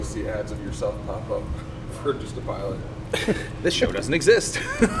see ads of yourself pop up for just a pilot. This show doesn't exist.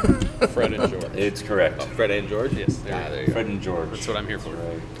 Fred and George. It's correct. Oh, Fred and George? Yes, there you go. Fred and George. That's what I'm here for.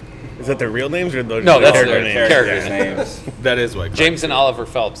 Right. Is that their real names or those No, that's character their names? characters' names. That is what. James and Oliver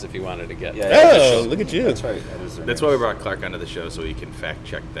Phelps, if you wanted to get. Oh, look at you. That's right. That is their That's names. why we brought Clark onto the show, so he can fact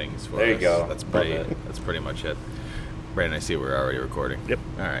check things for us. There you go. That's Love pretty. it. That's pretty much it. Brandon, I see we're already recording. Yep.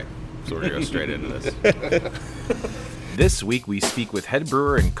 All right. So we're gonna go straight into this. This week we speak with head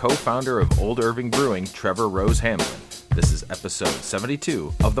brewer and co-founder of Old Irving Brewing, Trevor Rose Hamlin. This is episode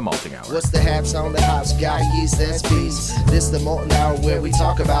 72 of The Malting Hour. What's the hats on the hops? Got yeast, that's beast. This the Malting Hour where we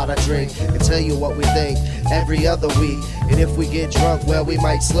talk about our drink and tell you what we think every other week. And if we get drunk, well, we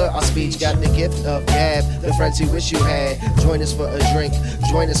might slur our speech. Got the gift of gab, the friends you wish you had. Join us for a drink,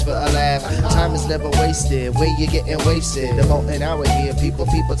 join us for a laugh. Time is never wasted, where you getting wasted. The Malting Hour here, people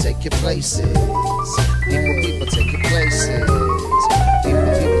take your places. People take your places.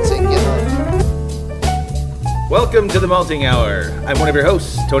 People take your home. Welcome to The Malting Hour. I'm one of your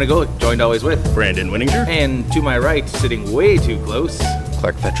hosts, Tony Golick, joined always with Brandon Winninger. and to my right, sitting way too close.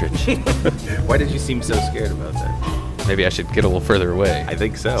 Clark Fettridge. Why did you seem so scared about that? Maybe I should get a little further away. I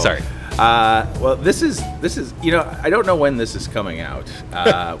think so. Sorry. Well, this is I don't know when this is coming out.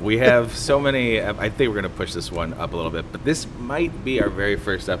 We have so many. I think we're going to push this one up a little bit, but this might be our very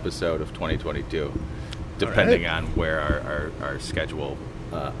first episode of 2022, depending on where our schedule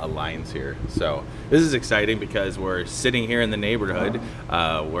aligns here. So this is exciting because we're sitting here in the neighborhood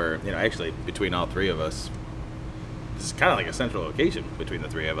where, actually between all three of us, this is kind of like a central location between the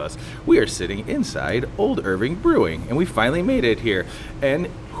three of us. We are sitting inside Old Irving Brewing, and we finally made it here. And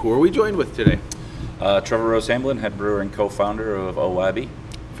who are we joined with today? Trevor Rose Hamlin, head brewer and co-founder of OYB.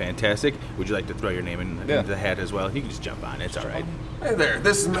 Fantastic. Would you like to throw your name into the hat as well? You can just jump on. It's all right. Hey there,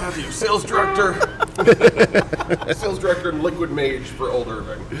 this is Matthew, sales director. Sales director and liquid mage for Old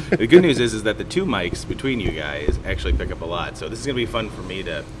Irving. The good news is that the two mics between you guys actually pick up a lot, so this is going to be fun for me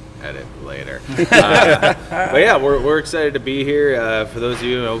to edit later. But yeah, we're excited to be here. For those of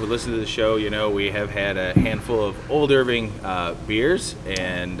you who listen to the show, we have had a handful of Old Irving beers,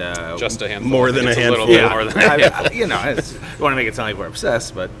 and Just a handful. More than a handful. little bit more than a handful. I want to make it sound like we're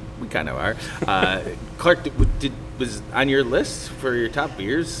obsessed, but we kind of are. Clark, was on your list for your top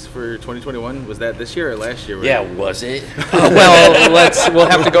beers for 2021? Was that this year or last year? Yeah, was it? We'll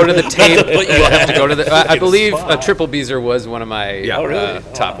have to go to the tape. We'll have to go to the. I believe a Triple Beezer was one of my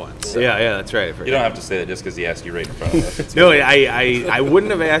top ones. So. Yeah, that's right. You don't have to say that just because he asked you right in front of us. No, I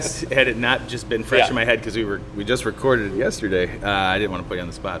wouldn't have asked had it not just been fresh in my head because we just recorded it yesterday. I didn't want to put you on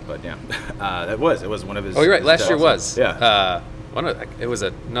the spot, but yeah, it was one of his. Oh, you're right. Last year was. Yeah. It was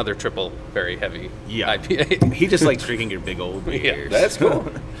another triple, very heavy IPA. He just likes drinking your big old beers. That's cool.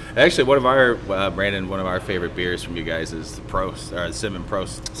 Actually, one of our one of our favorite beers from you guys is the Prost, or the Cinnamon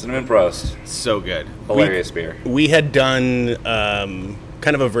Prost. Cinnamon Prost. So good. Hilarious beer. We had done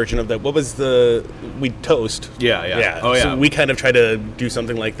kind of a version of that. What was we toast? Yeah. Oh, yeah. So we kind of tried to do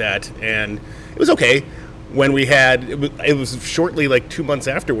something like that, and it was okay. When we had, it was shortly, like 2 months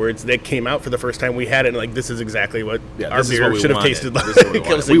afterwards, that came out for the first time. We had it, and like, this is exactly what our beer should have tasted like.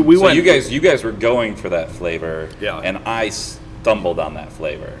 You guys were going for that flavor, and I stumbled on that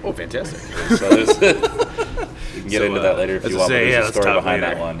flavor. Oh, fantastic. So you can get into that later if you want. There's a story behind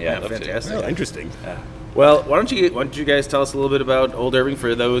that one. Yeah, fantastic. Oh, interesting. Yeah. Well, why don't you guys tell us a little bit about Old Irving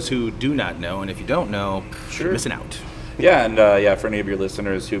for those who do not know, and if you don't know, you're missing out. Yeah, and for any of your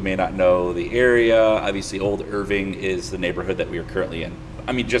listeners who may not know the area, obviously Old Irving is the neighborhood that we are currently in.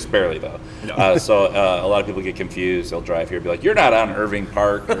 I mean, just barely, though. No. So a lot of people get confused. They'll drive here and be like, you're not on Irving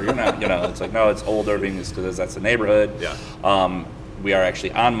Park, or you're not, it's like, no, it's Old Irving because that's the neighborhood. Yeah. We are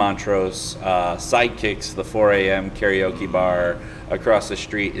actually on Montrose. Sidekicks, the 4 a.m. karaoke bar. Across the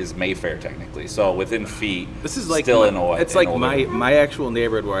street is Mayfair, technically. So within feet, this is like still it's like my actual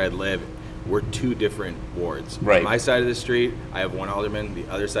neighborhood where I live. We're two different wards. Right. My side of the street, I have one alderman. The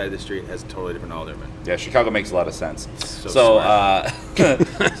other side of the street has a totally different alderman. Yeah, Chicago makes a lot of sense. So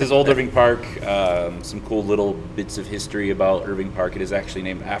this is Old Irving Park. Some cool little bits of history about Irving Park. It is actually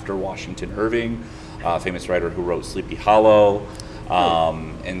named after Washington Irving, famous writer who wrote Sleepy Hollow.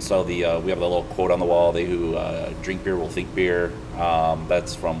 And so we have a little quote on the wall: "They who drink beer will think beer."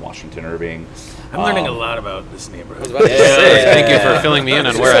 That's from Washington Irving. I'm learning a lot about this neighborhood. Thank you for filling me in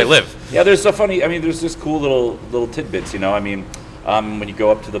on where I live. Yeah, there's there's just cool little tidbits, when you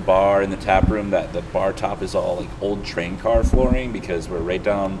go up to the bar in the tap room, that the bar top is all like old train car flooring because we're right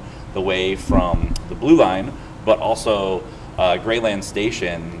down the way from the Blue Line, but also Greyland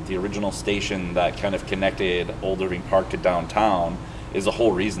Station, the original station that kind of connected Old Irving Park to downtown, is the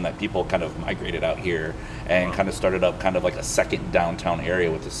whole reason that people kind of migrated out here and kind of started up kind of like a second downtown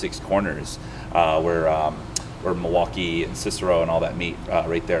area with the Six Corners, where Milwaukee and Cicero and all that meet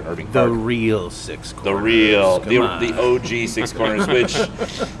right there in Irving Park. The real Six Corners. The OG Six Corners, which,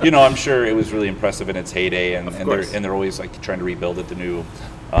 I'm sure it was really impressive in its heyday, and they're always like trying to rebuild it. The new,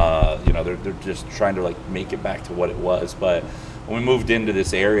 they're just trying to like make it back to what it was. But when we moved into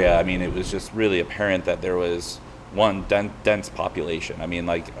this area, I mean, it was just really apparent that there was one dense population. I mean,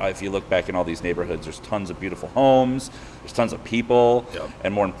 like if you look back in all these neighborhoods, there's tons of beautiful homes, there's tons of people,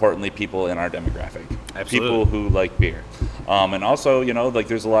 and more importantly, people in our demographic. Absolutely. People who like beer. And also, like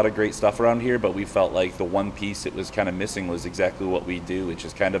there's a lot of great stuff around here, but we felt like the one piece it was kind of missing was exactly what we do, which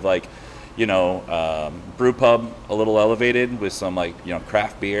is kind of like, brew pub a little elevated with some like,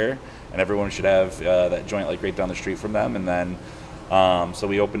 craft beer, and everyone should have that joint like right down the street from them. And then, so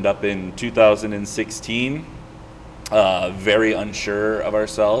we opened up in 2016. Very unsure of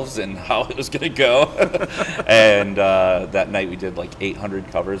ourselves and how it was going to go. And that night we did like 800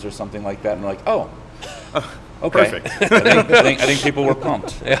 covers or something like that. And we're like, oh, okay. Perfect. I think people were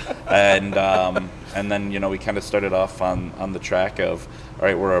pumped. Yeah. And then, we kind of started off on the track of, all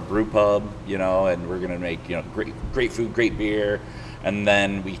right, we're a brew pub, and we're going to make, great food, great beer. And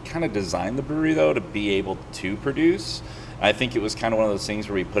then we kind of designed the brewery, though, to be able to produce. I think it was kind of one of those things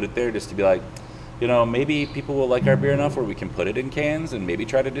where we put it there just to be like, maybe people will like our beer enough where we can put it in cans and maybe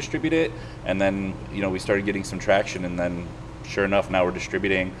try to distribute it. And then, we started getting some traction, and then sure enough, now we're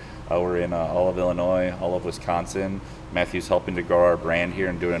distributing. We're in all of Illinois, all of Wisconsin. Matthew's helping to grow our brand here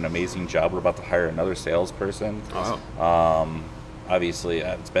and doing an amazing job. We're about to hire another salesperson. Wow. Obviously,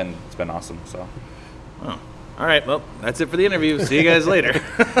 it's been awesome. So. Oh. All right. Well, that's it for the interview. See you guys later.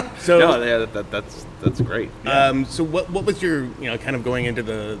 So no, yeah, that's great. Yeah. So what was your kind of going into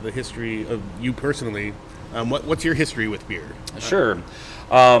the history of you personally? What's your history with beer? Sure.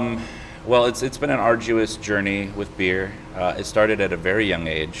 Well, it's been an arduous journey with beer. It started at a very young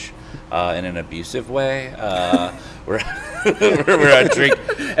age in an abusive way. Where I drink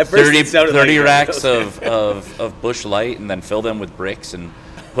 30 racks of Busch Light and then fill them with bricks and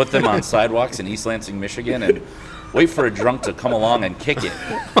put them on sidewalks in East Lansing, Michigan, and wait for a drunk to come along and kick it.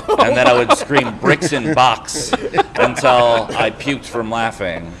 And then I would scream bricks in box until I puked from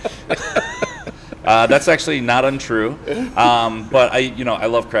laughing. That's actually not untrue. But I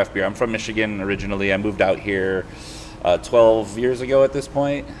love craft beer. I'm from Michigan originally. I moved out here 12 years ago at this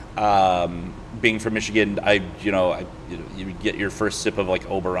point. Being from Michigan, you get your first sip of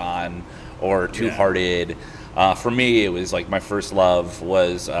like Oberon or Two Hearted. For me, it was like my first love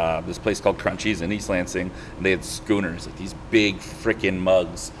was this place called Crunchies in East Lansing, and they had schooners, like these big freaking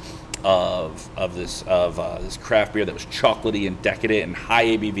mugs of this craft beer that was chocolatey and decadent and high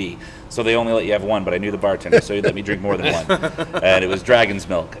ABV. So they only let you have one, but I knew the bartender, so he let me drink more than one. And it was Dragon's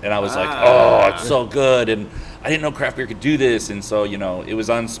Milk, and I was like, oh, it's so good. And I didn't know craft beer could do this, and so it was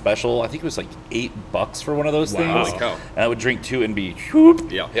on special. I think it was like $8 for one of those things. Wow. And I would drink two and be whoop.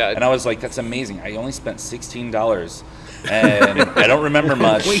 Yeah. And I was like, that's amazing. I only spent $16, and I don't remember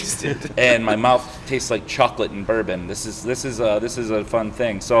much. Wasted. And my mouth tastes like chocolate and bourbon. This is a fun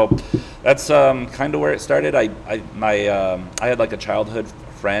thing. So that's kind of where it started. I had like a childhood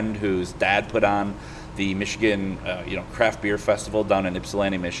friend whose dad put on the Michigan craft beer festival down in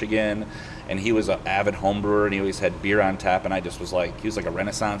Ypsilanti, Michigan, and he was an avid home brewer, and he always had beer on tap, and I just was like, he was like a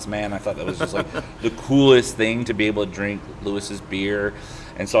Renaissance man. I thought that was just like the coolest thing to be able to drink Lewis's beer,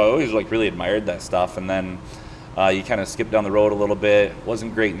 and so I always like really admired that stuff. And then you kind of skipped down the road a little bit.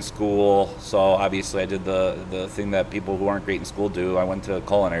 Wasn't great in school, so obviously I did the thing that people who aren't great in school do. I went to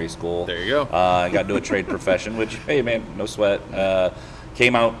culinary school. There you go. I got into a trade profession, which, hey man, no sweat.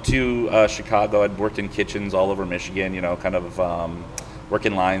 Came out to Chicago. I'd worked in kitchens all over Michigan, kind of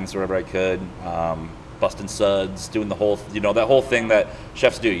working lines wherever I could, busting suds, doing the whole, that whole thing that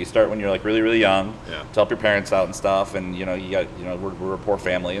chefs do. You start when you're like really, really young to help your parents out and stuff, and you got, we're a poor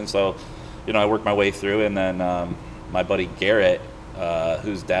family, and so, I worked my way through, and then my buddy Garrett,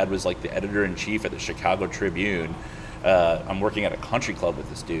 whose dad was like the editor-in-chief at the Chicago Tribune. I'm working at a country club with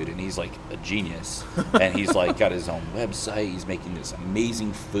this dude, and he's like a genius, and he's like got his own website. He's making this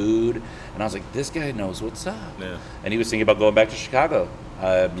amazing food, and I was like, this guy knows what's up. Yeah. And he was thinking about going back to Chicago.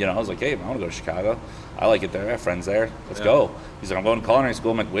 I was like, hey, I want to go to Chicago. I like it there. I have friends there. Let's go. He's like, I'm going to culinary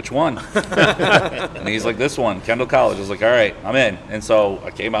school. I'm like, which one? And he's like, this one, Kendall College. I was like, all right, I'm in. And so I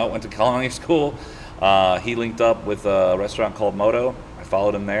came out, went to culinary school. He linked up with a restaurant called Moto. I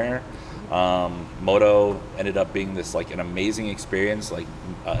followed him there. Moto ended up being this like an amazing experience. Like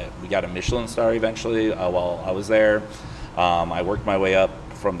we got a Michelin star eventually while I was there. I worked my way up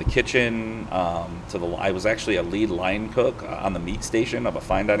from the kitchen I was actually a lead line cook on the meat station of a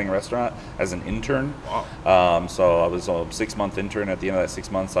fine dining restaurant as an intern. Wow. So I was a 6-month intern. At the end of that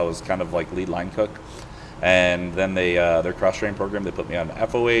 6 months, I was kind of like lead line cook. And then their cross-training program, they put me on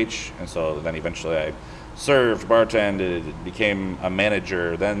FOH. And so then eventually I served, bartended, became a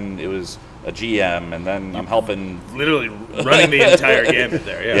manager. Then it was a GM, and then I'm helping, literally running the entire gamut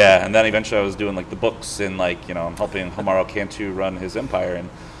there. Yeah. Yeah, and then eventually I was doing like the books, and like, you know, I'm helping Homaro Cantu run his empire. And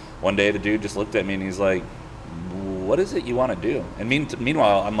one day the dude just looked at me and he's like, "What is it you want to do?" And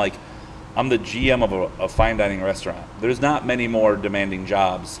meanwhile, I'm like, I'm the GM of a fine dining restaurant. There's not many more demanding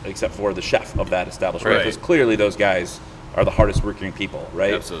jobs except for the chef of that establishment, because clearly those guys are the hardest working people,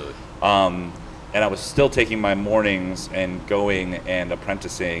 right? Absolutely. And I was still taking my mornings and going and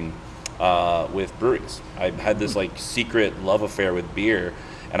apprenticing with breweries. I had this like secret love affair with beer,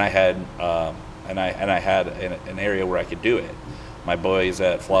 and I had an area where I could do it. My boys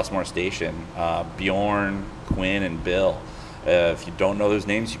at Flossmoor Station, Bjorn, Quinn, and Bill. If you don't know those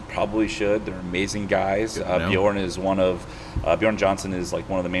names, you probably should. They're amazing guys. Bjorn is Bjorn Johnson is like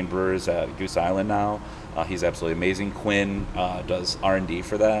one of the main brewers at Goose Island now. He's absolutely amazing. Quinn does R&D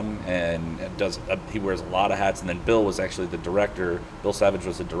for them, and he wears a lot of hats. And then Bill was actually the director. Bill Savage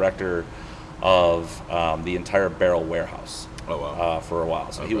was the director of the entire barrel warehouse. Oh, wow. For a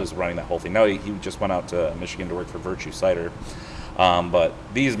while. So he was running that whole thing. Now he just went out to Michigan to work for Virtue Cider. But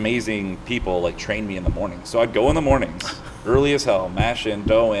these amazing people like trained me in the morning. So I'd go in the mornings, early as hell, mash in,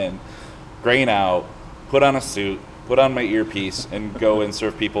 dough in, grain out, put on a suit, put on my earpiece, and go and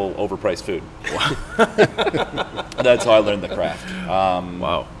serve people overpriced food. That's how I learned the craft.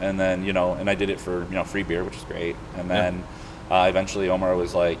 Wow. And then, and I did it for, free beer, which is great. And then eventually Omar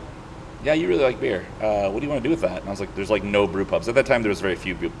was like, "Yeah, you really like beer. What do you want to do with that?" And I was like, "There's like no brew pubs." At that time, there was very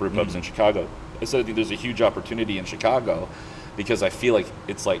few brew pubs in Chicago. So I think there's a huge opportunity in Chicago, because I feel like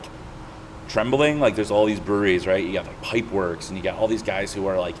it's like trembling. Like there's all these breweries, right? You got like Pipeworks, and you got all these guys who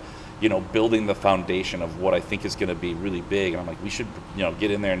are like, building the foundation of what I think is going to be really big. And I'm like, we should,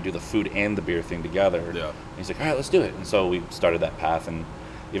 get in there and do the food and the beer thing together. Yeah. And he's like, "All right, let's do it." And so we started that path, and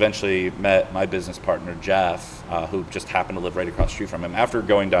eventually met my business partner, Jeff, who just happened to live right across the street from him, after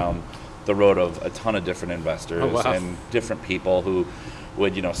going down the road of a ton of different investors and different people who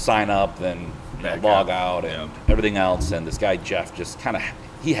would, sign up, then log out and everything else. And this guy, Jeff, just kind of,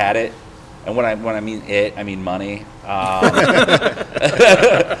 he had it. And when I mean it, I mean money.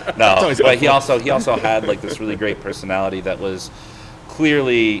 No, but he also had like this really great personality that was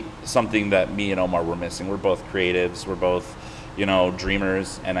clearly something that me and Omar were missing. We're both creatives. We're both,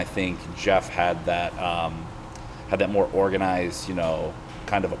 dreamers. And I think Jeff had that more organized,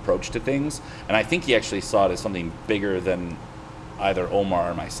 kind of approach to things. And I think he actually saw it as something bigger than either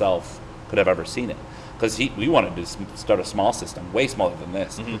Omar or myself could have ever seen it. Because we wanted to start a small system, way smaller than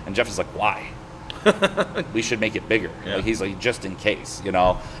this. Mm-hmm. And Jeff is like, "Why? We should make it bigger." Yeah. Like, he's like, just in case,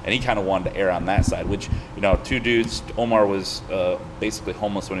 And he kind of wanted to err on that side, which, two dudes. Omar was basically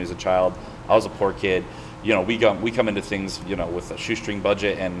homeless when he was a child. I was a poor kid. We come into things, with a shoestring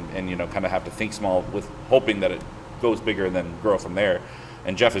budget and kind of have to think small, with hoping that it goes bigger and then grow from there.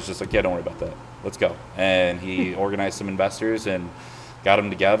 And Jeff is just like, "Yeah, don't worry about that. Let's go." And he organized some investors and got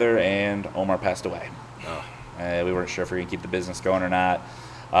them together, and Omar passed away. Oh. We weren't sure if we were going to keep the business going or not.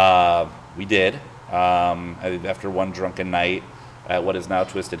 We did. After one drunken night at what is now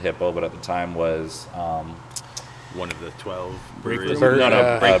Twisted Hippo, but at the time was... one of the 12 breweries.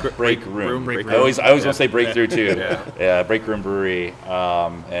 Break Room. I always want to say Breakthrough, too. Yeah, Break Room Brewery.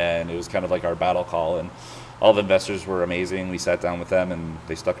 And it was kind of like our battle call. And all the investors were amazing. We sat down with them, and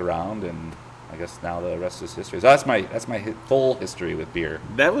they stuck around, and I guess now the rest is history. So that's my full history with beer.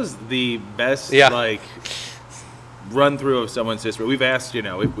 That was the best run through of someone's history. We've asked,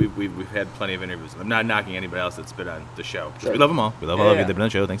 we've had plenty of interviews. I'm not knocking anybody else that's been on the show. Sure. We love them all. We love all of you that have been on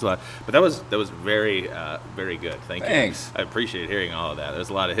the show. Thanks a lot. But that was very very good. Thank you. Thanks. I appreciate hearing all of that. There's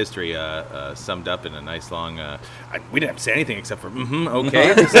a lot of history summed up in a nice long. We didn't have to say anything except for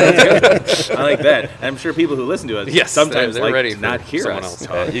okay. Sounds good. I like that. And I'm sure people who listen to us sometimes they're like ready to not hear someone us else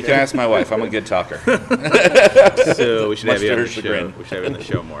talk. You can ask my wife. I'm a good talker. So we should have you on the show. chagrin. We should have you on the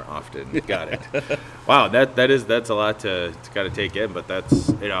show more often. Got it. Wow, that's a lot to kind of take in, but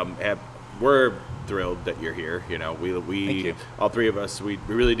that's we're thrilled that you're here. We Thank you. all three of us, we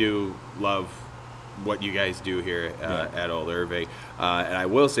really do love what you guys do here at Old Irving. And I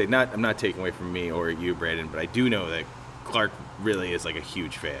will say, I'm not taking away from me or you, Brandon, but I do know that Clark really is like a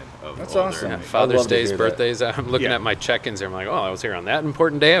huge fan of That's Older. awesome. Yeah, I'd Father's love to Days, hear that. birthdays. I'm looking Yeah. at my check-ins here. I'm like, oh, I was here on that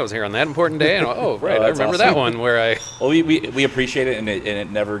important day. I was here on that important day. And oh, right, I that's remember awesome. that one where I. Well, we appreciate it, and it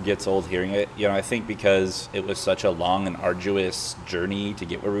never gets old hearing it. You know, I think because it was such a long and arduous journey to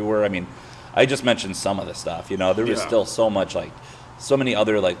get where we were. I mean, I just mentioned some of the stuff. You know, there was still so much so many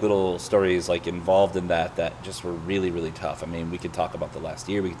other little stories involved in that just were really, really tough. I mean, we could talk about the last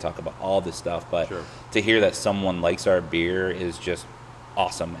year, we could talk about all this stuff, but to hear that someone likes our beer is just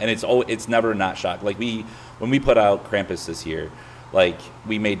awesome. And it's never not shocked. When we put out Krampus this year,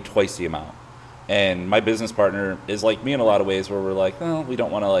 we made twice the amount. And my business partner is like me in a lot of ways, where we're like, oh, we don't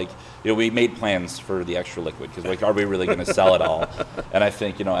want to we made plans for the extra liquid because are we really going to sell it all? And I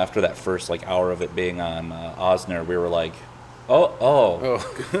think after that first hour of it being on Osner, we were like,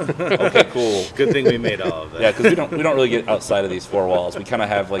 okay, cool. Good thing we made all of that. Yeah, because we don't really get outside of these four walls. We kind of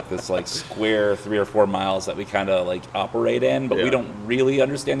have this square 3 or 4 miles that we kind of operate in, but we don't really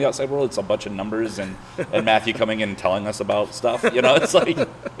understand the outside world. It's a bunch of numbers and Matthew coming in and telling us about stuff. It's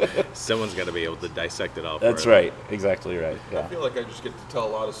someone's got to be able to dissect it all. That's right, exactly right. Yeah. I feel like I just get to tell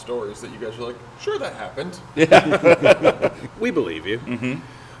a lot of stories that you guys are like, sure, that happened. We believe you. Mm-hmm.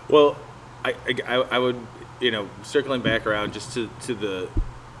 Well, I would. Circling back around just to the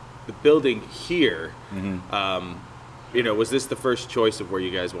building here, was this the first choice of where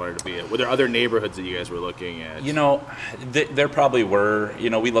you guys wanted to be at? Were there other neighborhoods that you guys were looking at? There probably were.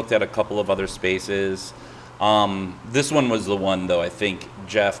 We looked at a couple of other spaces. This one was the one, though, I think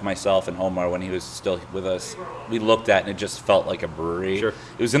Jeff, myself, and Omar, when he was still with us, we looked at, and it just felt like a brewery. Sure.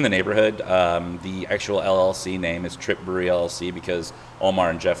 It was in the neighborhood. The actual LLC name is Trip Brewery LLC because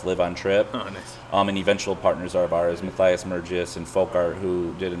Omar and Jeff live on Trip. Oh, nice. And eventual partners are of ours, Matthias Mergis and Folk Art,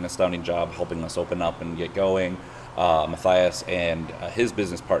 who did an astounding job helping us open up and get going. Matthias and his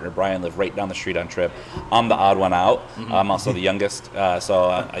business partner Brian live right down the street on Trip. I'm the odd one out. I'm also the youngest, so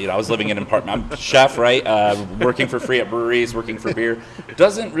I was living in an apartment. I'm chef, right? Working for free at breweries, working for beer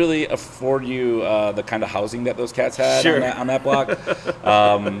doesn't really afford you the kind of housing that those cats had on that block.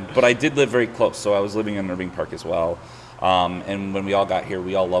 But I did live very close, so I was living in Irving Park as well. And when we all got here,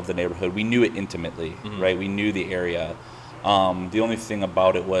 we all loved the neighborhood. We knew it intimately, right? We knew the area. The only thing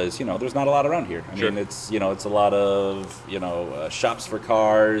about it was, there's not a lot around here. I mean, it's a lot of, shops for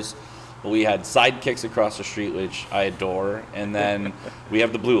cars. We had Sidekicks across the street, which I adore. And then we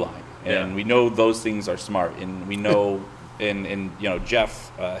have the Blue Line. And we know those things are smart. And we know, and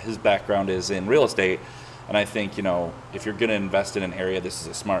Jeff, his background is in real estate. And I think, if you're going to invest in an area, this is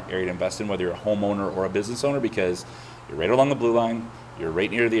a smart area to invest in, whether you're a homeowner or a business owner, because you're right along the Blue Line. You're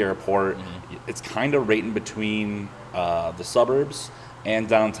right near the airport. It's kind of right in between the suburbs and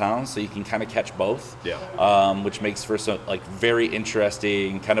downtown, so you can kind of catch both. Which makes for some very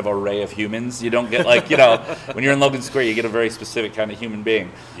interesting kind of array of humans. You don't get when you're in Logan Square, you get a very specific kind of human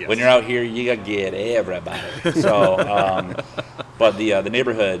being. Yes. When you're out here, you gotta get everybody. So, but the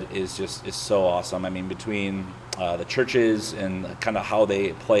neighborhood is so awesome. I mean, between the churches and kind of how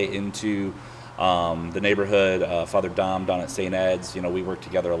they play into the neighborhood, Father Dom down at St. Ed's, we work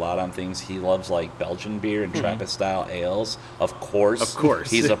together a lot on things. He loves Belgian beer and Trappist style ales. Of course.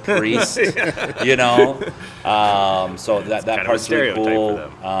 He's a priest, So that part's really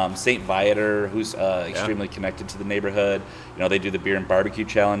cool. St. Viator, who's extremely connected to the neighborhood. They do the beer and barbecue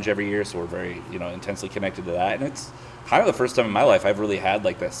challenge every year, so we're very, intensely connected to that. And it's kind of the first time in my life I've really had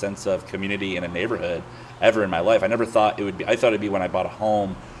that sense of community in a neighborhood ever in my life. I never thought it would be. I thought it'd be when I bought a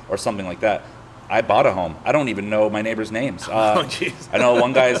home or something like that. I bought a home. I don't even know my neighbors' names. I know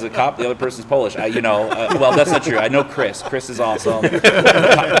one guy is a cop, the other person's Polish. Well, that's not true. I know Chris. Chris is awesome.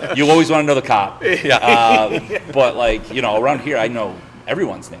 You always want to know the cop. But around here, I know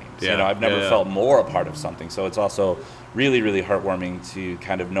everyone's names. I've never felt more a part of something. So it's also really, really heartwarming to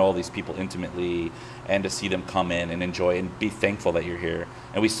kind of know all these people intimately and to see them come in and enjoy and be thankful that you're here.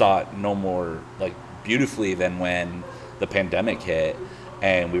 And we saw it no more beautifully than when the pandemic hit.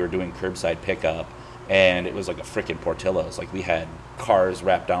 And we were doing curbside pickup, and it was a freaking Portillo's. We had cars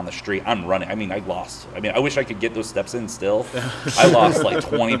wrapped down the street. I'm running. I wish I could get those steps in still. I lost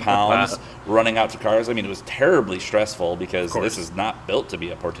 20 pounds running out to cars. It was terribly stressful because this is not built to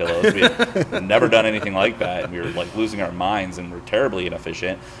be a Portillo's. We had never done anything like that, and we were losing our minds, and we're terribly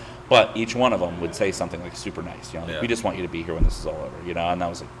inefficient. But each one of them would say something super nice. We just want you to be here when this is all over. And I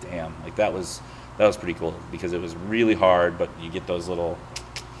was damn, that was pretty cool because it was really hard, but you get those little,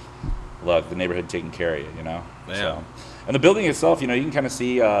 the neighborhood taking care of you, Yeah. So, and the building itself, you can kind of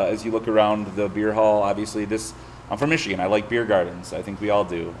see as you look around the beer hall, obviously I'm from Michigan. I like beer gardens. I think we all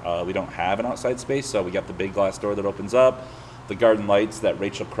do. We don't have an outside space, so we got the big glass door that opens up. the garden lights that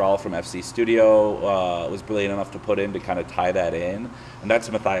Rachel Kral from FC Studio was brilliant enough to put in to kind of tie that in. And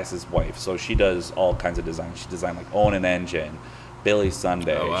that's Matthias's wife. So she does all kinds of design. She designed like Own an Engine, Billy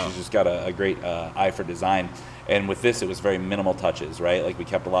Sunday. Oh, wow. She's just got a great eye for design. And with this, it was very minimal touches, right? Like we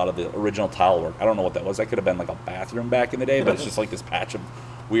kept a lot of the original tile work. I don't know what that was. That could have been like a bathroom back in the day, but it's just like this patch of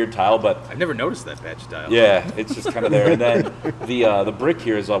weird tile. But I've never noticed that patch of tile. yeah, it's just kind of there. And then the brick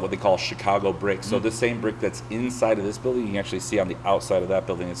here is what they call Chicago brick. So the same brick that's inside of this building, you can actually see on the outside of that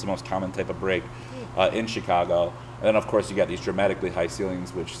building. It's the most common type of brick in Chicago. And then, of course, you got these dramatically high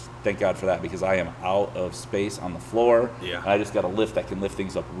ceilings, which thank God for that, because I am out of space on the floor. Yeah. And I just got a lift that can lift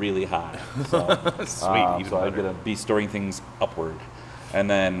things up really high. So, Sweet. so I'm going to be storing things upward. And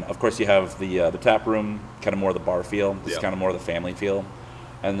then, of course, you have the tap room, kind of more of the bar feel. This is kind of more of the family feel.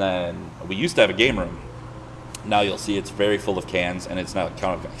 And then we used to have a game room. Now you'll see it's very full of cans, and it's not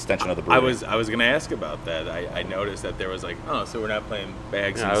kind of an extension of the brewery. I was going to ask about that. I noticed that there was like, oh, so we're not playing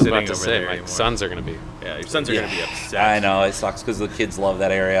bags Yeah, and I was sitting about to over say, there my anymore. sons are going to be. Yeah, your sons are going to be upset. I know, it sucks because the kids love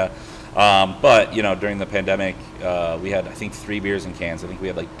that area. But, during the pandemic, we had, I think, 3 beers in cans. I think we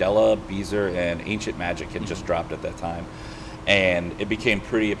had like Della, Beezer, and Ancient Magic had just dropped at that time. And it became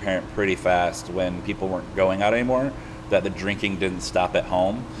pretty apparent pretty fast when people weren't going out anymore that the drinking didn't stop at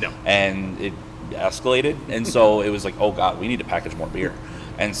home. No. And it escalated. And so it was like, oh, God, we need to package more beer.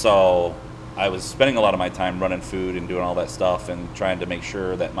 And so I was spending a lot of my time running food and doing all that stuff and trying to make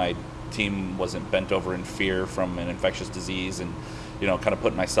sure that my team wasn't bent over in fear from an infectious disease and, kind of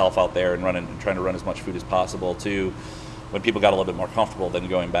putting myself out there and trying to run as much food as possible to when people got a little bit more comfortable then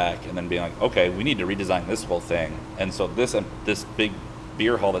going back and then being like, okay, we need to redesign this whole thing. And so this big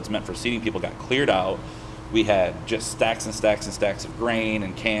beer hall that's meant for seating people got cleared out. We had just stacks and stacks and stacks of grain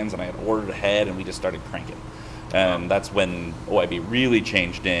and cans, and I had ordered ahead, and we just started cranking. And that's when OIB really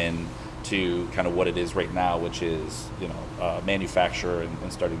changed in to kind of what it is right now, which is, manufacturer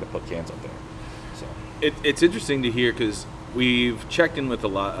and starting to put cans up there. So It's interesting to hear because we've checked in with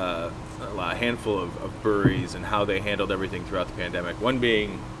a handful of breweries and how they handled everything throughout the pandemic. One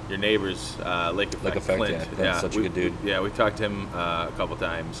being your neighbor's Lake Effect, Clint. Yeah, that's such a good dude. Yeah, we talked to him a couple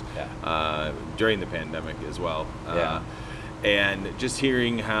times during the pandemic as well. And just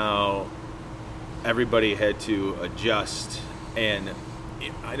hearing how everybody had to adjust, and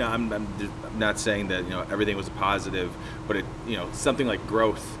I'm not saying that everything was positive, but something like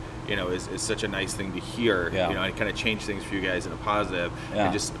growth is such a nice thing to hear. It kind of changed things for you guys in a positive.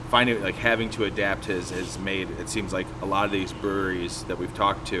 And just finding like having to adapt has made it seems like a lot of these breweries that we've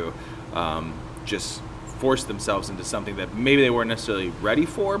talked to just forced themselves into something that maybe they weren't necessarily ready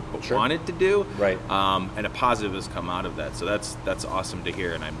for but wanted to do. Right. And a positive has come out of that. So that's awesome to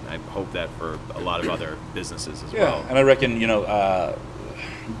hear, and I hope that for a lot of other businesses as well. And I reckon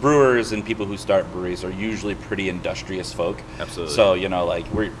brewers and people who start breweries are usually pretty industrious folk. Absolutely. So you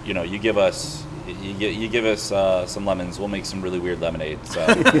give us some lemons, we'll make some really weird lemonade. So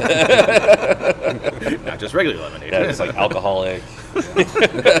Not just regular lemonade. yeah, it's like alcoholic,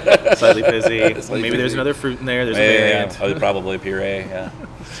 Slightly fizzy. Maybe there's another fruit in there. There's a variant. probably puree. Yeah.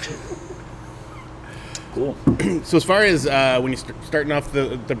 Cool. So as far as when you're starting off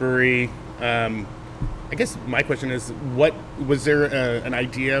the brewery, I guess my question is, what was there an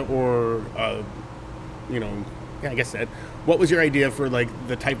idea or, what was your idea for like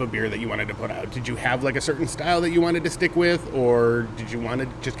the type of beer that you wanted to put out? Did you have like a certain style that you wanted to stick with, or did you want to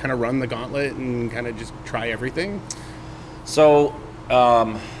just kind of run the gauntlet and kind of just try everything? So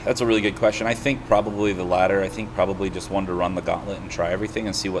that's a really good question. I think probably the latter. I think probably just wanted to run the gauntlet and try everything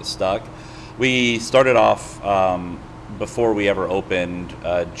and see what stuck. We started off before we ever opened.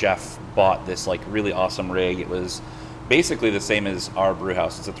 Jeff bought this like really awesome rig. It was basically the same as our brew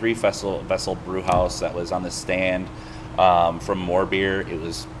house. It's a 3-vessel brew house that was on the stand from More Beer. It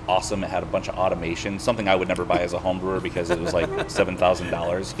was awesome. It had a bunch of automation, something I would never buy as a home brewer because it was like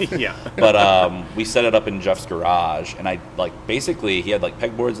 $7,000. Yeah. But we set it up in Jeff's garage, and basically he had like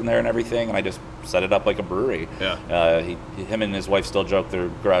pegboards in there and everything, and I just set it up like a brewery. Yeah. Him and his wife still joke their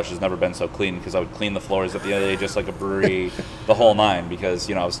garage has never been so clean because I would clean the floors at the end of the day just like a brewery, the whole nine, because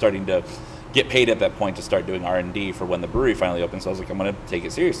I was starting to get paid at that point to start doing R&D for when the brewery finally opened. So I was like, I'm going to take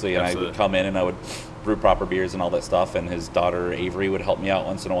it seriously. And Absolutely. I would come in and I would brew proper beers and all that stuff. And his daughter Avery would help me out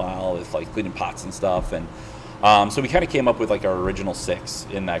once in a while with like cleaning pots and stuff. And so we kind of came up with like our original 6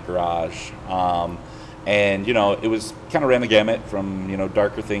 in that garage. And it was kind of ran the gamut from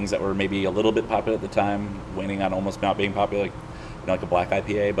darker things that were maybe a little bit popular at the time, waning on almost not being popular, like a black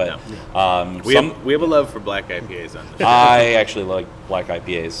IPA. But we have a love for black IPAs on the show. I actually like black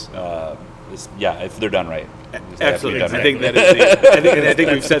IPAs. If they're done right. Absolutely. I think that is I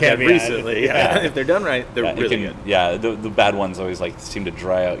think we've said that recently. Yeah. If they're done right, they're really good. Yeah, the bad ones always like seem to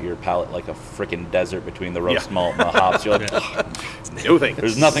dry out your palate like a freaking desert between the roast malt and the hops. You're like, no thanks.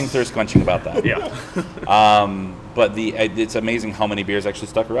 There's nothing thirst quenching about that. Yeah. But it's amazing how many beers actually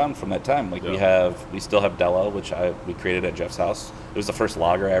stuck around from that time. Like we still have Della, which we created at Jeff's house. It was the first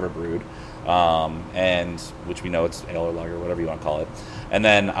lager I ever brewed, and which we know it's ale or lager, whatever you want to call it. And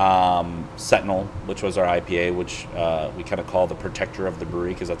then Sentinel, which was our IPA, which we kind of call the protector of the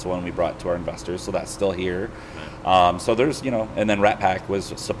brewery because that's the one we brought to our investors. So that's still here. So there's, and then Rat Pack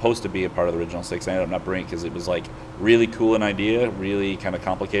was supposed to be a part of the original six. I ended up not brewing because it was like really cool an idea, really kind of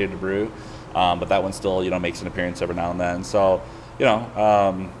complicated to brew. But that one still, makes an appearance every now and then. So,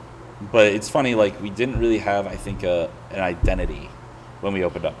 but it's funny, like we didn't really have, I think, an identity when we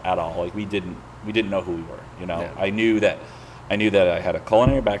opened up at all. Like we didn't know who we were. Yeah. I knew that I had a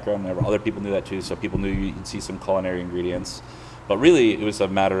culinary background. Other people knew that too. So people knew you'd see some culinary ingredients. But really, it was a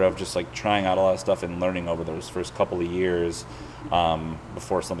matter of just like trying out a lot of stuff and learning over those first couple of years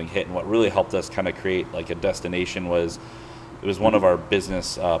before something hit. And what really helped us kind of create like a destination was. It was one of our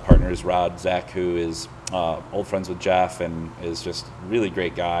business partners, Rod Zach, who is old friends with Jeff and is just a really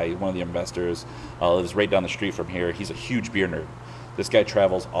great guy. One of the investors lives right down the street from here. He's a huge beer nerd. This guy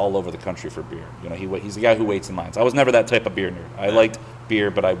travels all over the country for beer. He's the guy who waits in lines. I was never that type of beer nerd. I liked beer,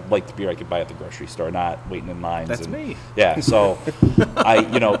 but I liked beer I could buy at the grocery store, not waiting in lines. That's me. Yeah, so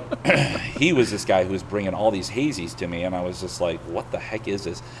he was this guy who was bringing all these hazies to me, and I was just like, what the heck is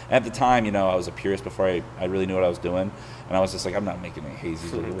this? And at the time, I was a purist before I really knew what I was doing, and I was just like, I'm not making any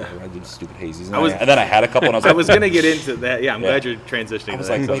hazies or whatever. I do stupid hazies. And then I had a couple, and I was like, I was going to get into that. Yeah, I'm glad you're transitioning. I was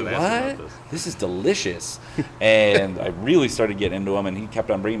like, wait, what? This is delicious. And I really started getting into them, and he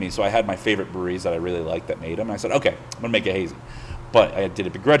kept on bringing me. So I had my favorite breweries that I really liked that made them, and I said, okay, I'm going to make a hazy. But I did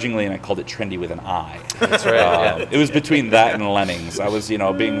it begrudgingly, and I called it trendy with an I. That's right. It was between that and Lemmings. I was,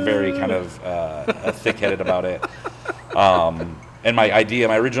 being very kind of thick-headed about it. And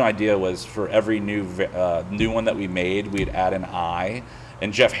my original idea was for every new one that we made, we'd add an I.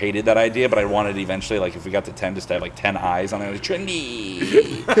 And Jeff hated that idea, but I wanted eventually, like, if we got to 10, just to have, like, 10 eyes on it. It was trendy.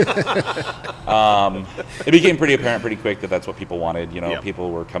 It became pretty apparent pretty quick that that's what people wanted. People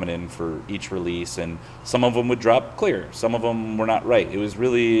were coming in for each release, and some of them would drop clear. Some of them were not right. It was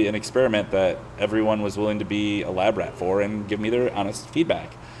really an experiment that everyone was willing to be a lab rat for and give me their honest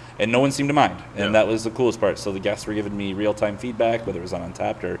feedback. And no one seemed to mind, and that was the coolest part. So the guests were giving me real-time feedback, whether it was on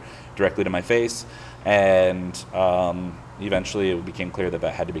Untappd or directly to my face, and eventually it became clear that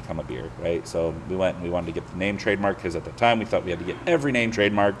had to become a beer, right? So we wanted to get the name trademark, because at the time we thought we had to get every name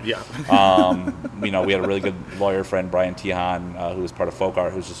trademarked. Yeah. We had a really good lawyer friend, Brian Tihan, who was part of Folk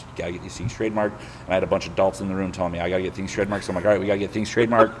Art, who's just, you gotta get these things trademarked. And I had a bunch of adults in the room telling me, I gotta get things trademarked. So I'm like, all right, we gotta get things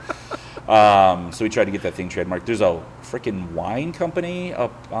trademarked. So we tried to get that thing trademarked. There's a freaking wine company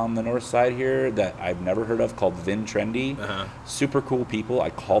up on the north side here that I've never heard of called Vin Trendy. Super cool people.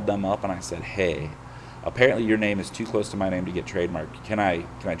 I called them up and I said, hey, apparently your name is too close to my name to get trademarked. Can I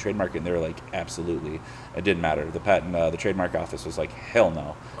trademark it? And they were like, absolutely. It didn't matter. The patent, the trademark office was like, hell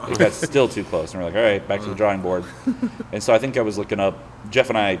no. That's still too close. And we're like, all right, back to the drawing board. And so I think I was looking up,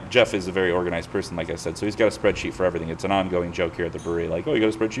 Jeff is a very organized person, like I said, so he's got a spreadsheet for everything. It's an ongoing joke here at the brewery, like, oh, you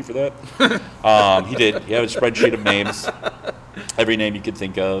got a spreadsheet for that? He did. He had a spreadsheet of names, every name you could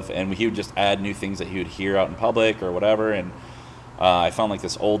think of, and he would just add new things that he would hear out in public or whatever, and I found like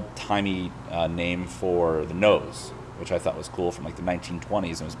this old-timey name for the nose, which I thought was cool from like the 1920s,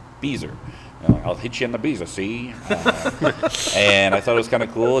 and it was Beezer. I'll hit you in the Beezer, see? And I thought it was kind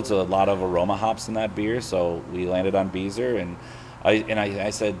of cool. It's a lot of aroma hops in that beer, so we landed on Beezer, and I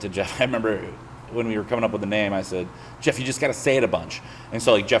said to Jeff, I remember when we were coming up with the name, I said, Jeff, you just got to say it a bunch. And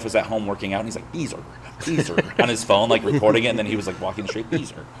so like Jeff was at home working out, and he's like, Beezer on his phone, like recording it, and then he was like walking the street,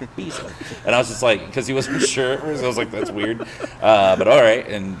 Beezer. And I was just like, because he wasn't sure, so I was like, that's weird. But all right,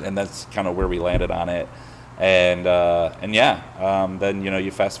 and that's kind of where we landed on it. And then,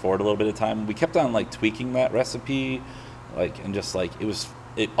 you fast forward a little bit of time. We kept on like tweaking that recipe, and just like,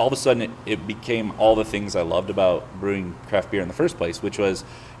 all of a sudden it became all the things I loved about brewing craft beer in the first place, which was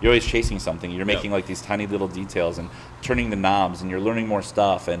you're always chasing something. You're making like these tiny little details and turning the knobs, and you're learning more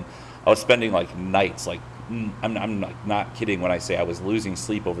stuff. And I was spending like nights, like I'm not kidding when I say I was losing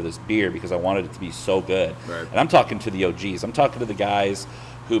sleep over this beer because I wanted it to be so good. Right. And I'm talking to the OGs. I'm talking to the guys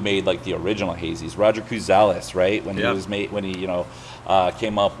who made like the original hazies. Roger Cuzales, right? When he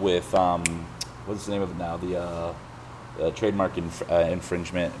came up with what's the name of it now? The trademark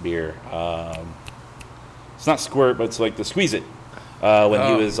infringement beer. It's not Squirt, but it's like the Squeeze It. When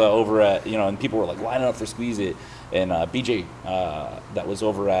he was over at, and people were like lining up for Squeeze It, and BJ that was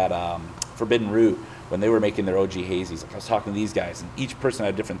over at Forbidden Root when they were making their OG hazies. Like I was talking to these guys, and each person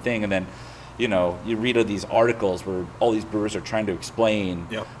had a different thing, and then you read these articles where all these brewers are trying to explain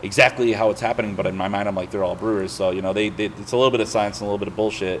exactly how it's happening, but in my mind, I'm like, they're all brewers, so they it's a little bit of science and a little bit of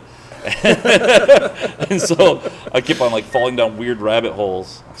bullshit. And so I keep on like falling down weird rabbit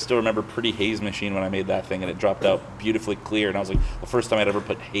holes. I still remember Pretty Haze Machine when I made that thing, and it dropped out beautifully clear, and I was like, the first time I'd ever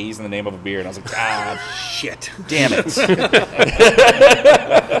put haze in the name of a beer, and I was like, shit, damn it.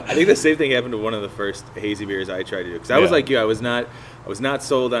 I think the same thing happened to one of the first hazy beers I tried to do, because I was like you, I was not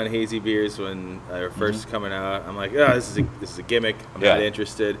sold on hazy beers when they were first coming out. I'm like, this is a gimmick. I'm not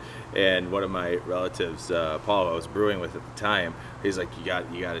interested. And one of my relatives, Paul, I was brewing with at the time, he's like, you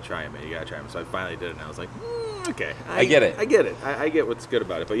got to try them, man. You got to try them. So I finally did it, and I was like, okay, I get it. I get it. I get what's good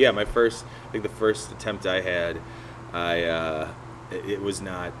about it. But yeah, the first attempt I had, it was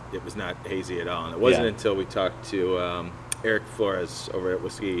not hazy at all. And it wasn't until we talked to Eric Flores over at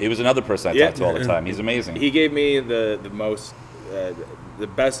Whiskey. He was another person I talked to all the time. He's amazing. He gave me the most, the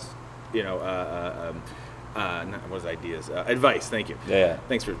best, advice. Thank you. Yeah.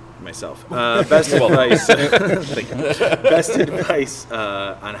 Thanks for myself. Best advice. Thank you. Best advice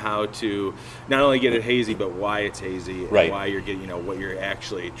on how to not only get it hazy, but why it's hazy, and why you're getting, what you're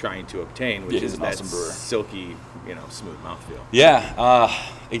actually trying to obtain, which is that silky, smooth mouthfeel. Yeah,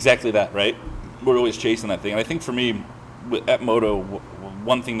 exactly that. Right. We're always chasing that thing, and I think for me, at Moto,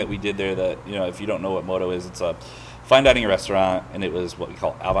 one thing that we did there that if you don't know what Moto is, it's a fine dining restaurant, and it was what we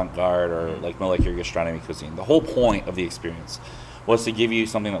call avant-garde or like molecular gastronomy cuisine. The whole point of the experience was to give you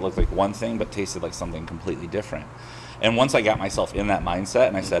something that looked like one thing but tasted like something completely different. And once I got myself in that mindset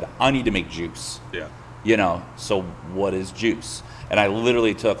and I said, I need to make juice. Yeah. So what is juice? And I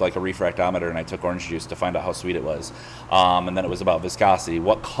literally took like a refractometer and I took orange juice to find out how sweet it was. And then it was about viscosity.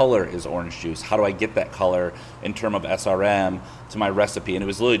 What color is orange juice? How do I get that color in terms of SRM to my recipe? And it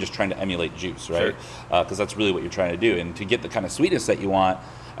was literally just trying to emulate juice, right? Because that's really what you're trying to do. And to get the kind of sweetness that you want,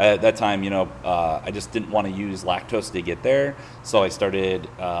 at that time, I just didn't want to use lactose to get there. So I started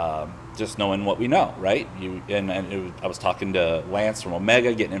just knowing what we know, right? I was talking to Lance from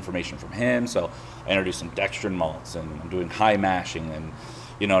Omega, getting information from him. So I introduced some dextrin malts, and I'm doing high mashing, and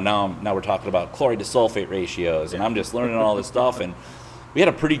now we're talking about chloride to sulfate ratios, and I'm just learning all this stuff. And we had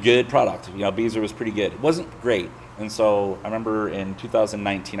a pretty good product. Beezer was pretty good. It wasn't great. And so I remember in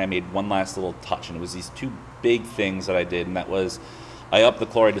 2019, I made one last little touch, and it was these two big things that I did, and that was I upped the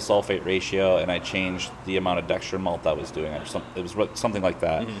chloride to sulfate ratio, and I changed the amount of dextrin malt I was doing. It was something like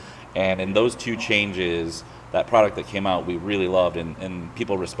that. Mm-hmm. And in those two changes, that product that came out, we really loved, and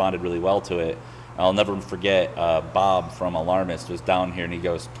people responded really well to it. I'll never forget, Bob from Alarmist was down here, and he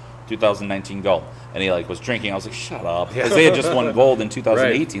goes, 2019 gold. And he was drinking. I was like, shut up. Because they had just won gold in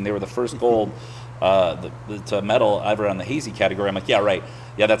 2018. Right. They were the first gold to medal ever on the hazy category. I'm like, yeah, right.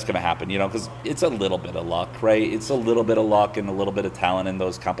 Yeah, that's going to happen, because it's a little bit of luck, right? It's a little bit of luck and a little bit of talent in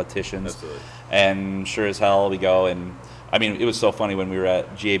those competitions. Absolutely. And sure as hell we go. And I mean, it was so funny when we were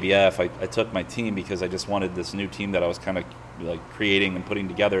at GABF. I took my team because I just wanted this new team that I was kind of creating and putting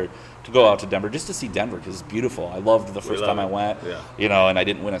together to go out to Denver just to see Denver, because it's beautiful. I loved the first time I went, and I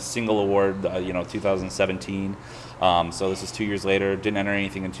didn't win a single award, 2017. So this is 2 years later. Didn't enter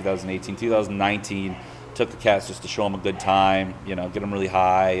anything in 2018. 2019, took the cats just to show them a good time, get them really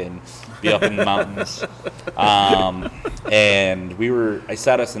high and be up in the mountains. And I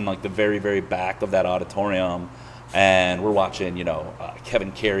sat us in the very, very back of that auditorium, and we're watching,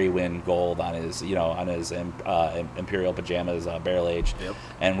 Kevin Carey win gold on his, Imperial Pajamas barrel aged,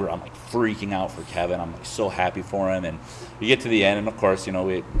 and I'm freaking out for Kevin. I'm so happy for him, and we get to the end, and of course, we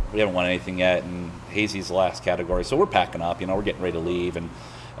haven't won anything yet, and hazy's the last category, so we're packing up, we're getting ready to leave, and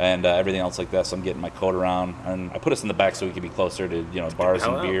everything else like that. So I'm getting my coat around, and I put us in the back so we could be closer to bars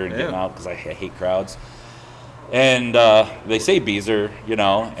and beer and getting out, because I hate crowds. And they say Beezer,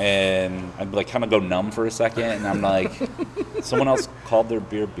 and I'm kind of go numb for a second, and I'm like, someone else called their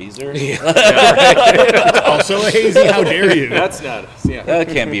beer Beezer? Also a hazy, how dare you? That's not us, That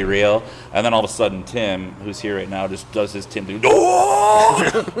can't be real. And then all of a sudden, Tim, who's here right now, just does his Tim,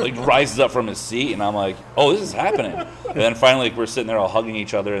 rises up from his seat, and I'm like, oh, this is happening. And then finally, we're sitting there all hugging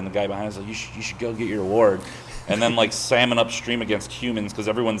each other, and the guy behind us is like, you should go get your award. And then salmon upstream against humans because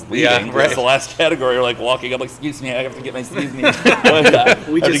everyone's leaving. Yeah, right. That's the last category. We're walking up, excuse me, I have to get my excuse me.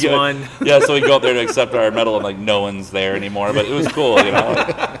 We just won. Yeah, so we go up there to accept our medal, and no one's there anymore. But it was cool,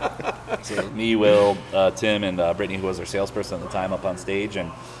 So me, Will, Tim, and Brittany, who was our salesperson at the time, up on stage,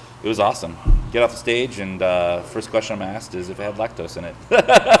 and it was awesome. Get off the stage, and first question I'm asked is if it had lactose in it.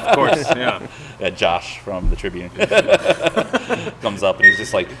 Of course, yeah. Josh from the Tribune comes up, and he's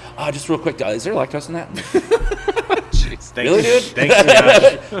just like, just real quick, is there lactose in that? Jeez. Really, dude? Thanks,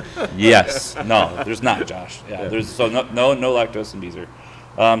 Josh. Yes. No, there's not, Josh. Yeah. There's so no lactose in Beezer.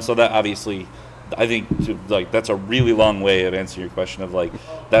 So that obviously, I think that's a really long way of answering your question of like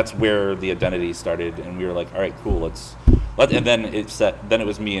that's where the identity started, and we were like, all right, cool, and then it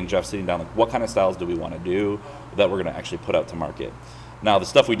was me and Jeff sitting down like, what kind of styles do we want to do that we're going to actually put out to market. Now the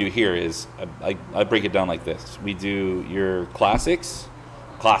stuff we do here is I break it down like this. We do your classics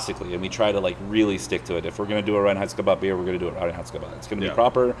classically, and we try to like really stick to it. If we're going to do a Reinheitsgebot beer, we're going to do it Reinheitsgebot. It's going to be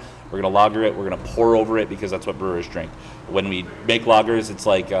proper. We're going to lager it. We're going to pour over it because that's what brewers drink. When we make lagers,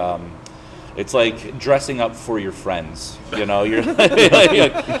 it's like dressing up for your friends. You know, you're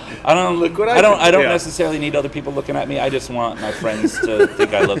I don't necessarily need other people looking at me. I just want my friends to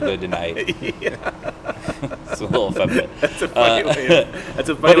think I look good tonight. It's a little effeminate. That's a funny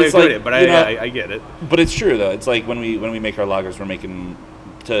way of putting it, but I get it. But it's true though. It's like when we make our lagers, we're making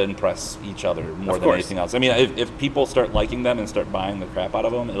to impress each other more than anything else. I mean, if people start liking them and start buying the crap out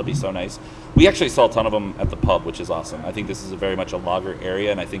of them, it'll be so nice. We actually sell a ton of them at the pub, which is awesome. I think this is very much a lager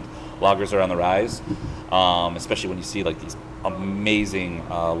area, and I think lagers are on the rise, especially when you see like these amazing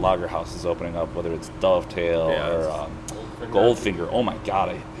lager houses opening up, whether it's Dovetail or Goldfinger. Oh my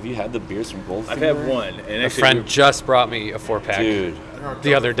God, have you had the beers from Goldfinger? I've had one. And a friend just brought me a 4-pack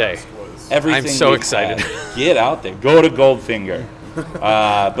the other day. Everything I'm so excited. Get out there. Go to Goldfinger.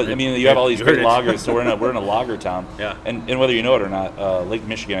 But I mean, you have all these great lagers, so we're in a lager town. Yeah. And whether you know it or not, Lake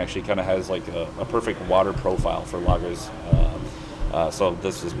Michigan actually kind of has like a perfect water profile for lagers. So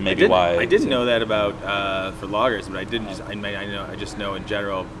this is maybe why I didn't know that about for lagers, but I just know in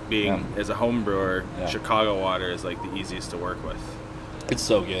general, being as a home brewer, Chicago water is like the easiest to work with. It's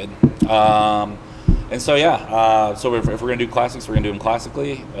so good. And so so if we're gonna do classics, we're gonna do them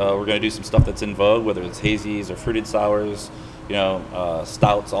classically. We're gonna do some stuff that's in vogue, whether it's hazies or fruited sours,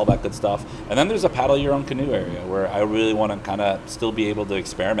 stouts, all that good stuff. And then there's a paddle your own canoe area where I really want to kind of still be able to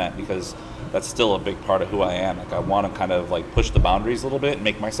experiment, because that's still a big part of who I am. Like I want to kind of like push the boundaries a little bit and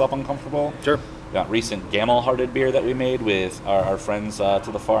make myself uncomfortable. Sure. That recent Gamel-hearted beer that we made with our friends to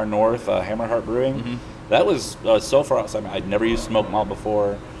the far north, Hammerheart Brewing, that was so far outside. I'd never used smoked malt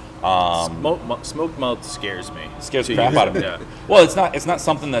before. Smoked malt scares me. Scares the crap out of me. Well, it's not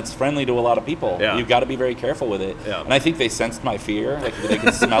something that's friendly to a lot of people. Yeah. You've got to be very careful with it. Yeah. And I think they sensed my fear. Like they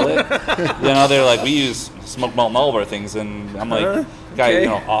could smell it. They're like, we use smoked malt in all of our things, and I'm like,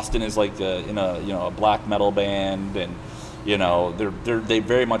 Austin is like in a black metal band, and they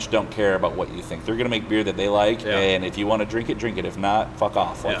very much don't care about what you think. They're gonna make beer that they like, and if you want to drink it, drink it. If not, fuck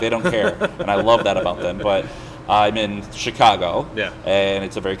off. Like they don't care, and I love that about them. But I'm in Chicago, and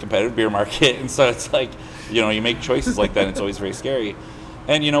it's a very competitive beer market, and so it's like, you make choices like that, and it's always very scary.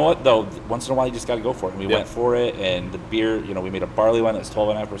 And you know what, though? Once in a while, you just got to go for it. And we went for it, and the beer, we made a barley wine that was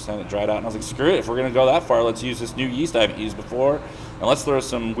 12.5%. It dried out, and I was like, screw it. If we're going to go that far, let's use this new yeast I haven't used before, and let's throw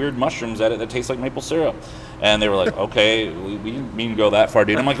some weird mushrooms at it that taste like maple syrup. And they were like, okay, we didn't mean to go that far,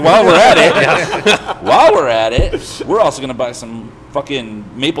 dude. I'm like, while we're at it, we're also going to buy some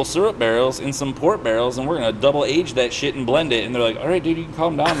fucking maple syrup barrels and some port barrels, and we're going to double age that shit and blend it. And they're like, all right, dude, you can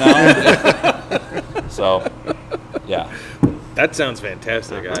calm down now. So, yeah. That sounds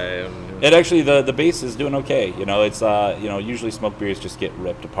fantastic. It actually, the base is doing okay. It's usually smoked beers just get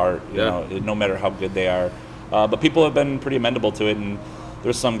ripped apart. No matter how good they are. But people have been pretty amenable to it, and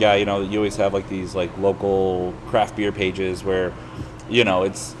there's some guy, you always have like these like local craft beer pages where,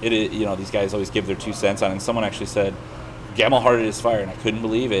 these guys always give their 2 cents on it. And someone actually said, Gamel-hearted is fire, and I couldn't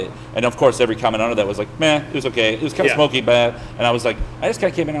believe it. And of course, every comment under that was like, meh, it was okay. It was kind of smoky, bad. And I was like, I just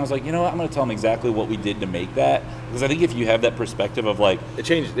kind of came in and I was like, you know what? I'm going to tell them exactly what we did to make that. Because I think if you have that perspective of like, it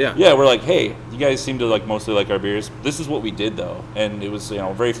changed, yeah, we're like, hey, you guys seem to like mostly like our beers. This is what we did though, and it was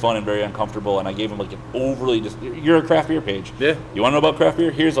very fun and very uncomfortable. And I gave them like an overly you're a craft beer page. Yeah. You want to know about craft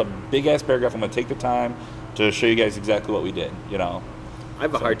beer? Here's a big ass paragraph. I'm going to take the time to show you guys exactly what we did. I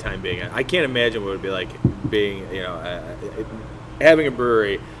have a hard time being. I can't imagine what it would be like being, having a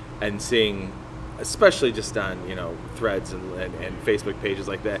brewery and seeing, especially just on threads and Facebook pages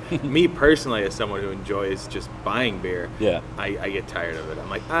like that. Me personally, as someone who enjoys just buying beer, I get tired of it.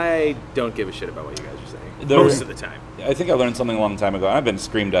 I'm like, I don't give a shit about what you guys are saying most of the time. I think I learned something a long time ago. I've been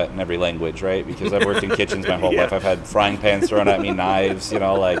screamed at in every language, right? Because I've worked in kitchens my whole life. I've had frying pans thrown at me, knives,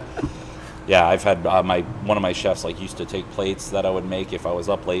 Yeah, I've had one of my chefs used to take plates that I would make if I was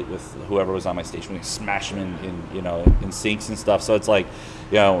up late with whoever was on my station, and smash them in sinks and stuff. So it's like,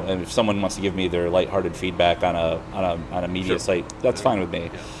 and if someone wants to give me their lighthearted feedback on a media site, that's fine with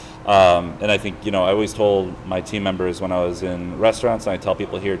me. And I think I always told my team members when I was in restaurants, and I tell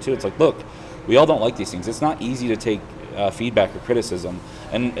people here too, it's like, look, we all don't like these things. It's not easy to take feedback or criticism,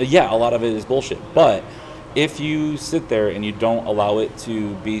 and a lot of it is bullshit, but if you sit there and you don't allow it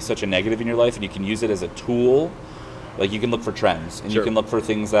to be such a negative in your life, and you can use it as a tool, like you can look for trends, and you can look for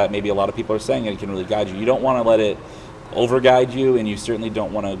things that maybe a lot of people are saying, and it can really guide you. You don't want to let it over-guide you, and you certainly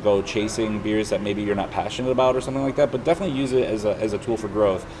don't want to go chasing beers that maybe you're not passionate about or something like that, but definitely use it as a tool for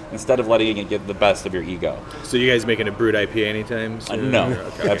growth instead of letting it get the best of your ego. So you guys making a brewed IPA anytime soon? No,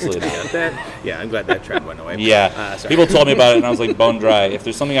 okay. Absolutely not. I'm glad that trend went away. Yeah, people told me about it, and I was like, bone dry. If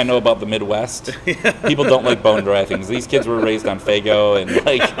there's something I know about the Midwest, people don't like bone dry things. These kids were raised on Fago and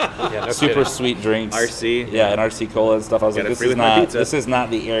like super sweet drinks. RC? Yeah, and RC Cola and stuff. I was like, this is not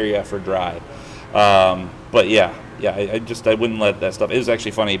the area for dry. But yeah, I wouldn't let that stuff. It was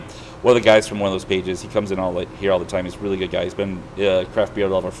actually funny. One of the guys from one of those pages, he comes in here all the time. He's a really good guy. He's been a craft beer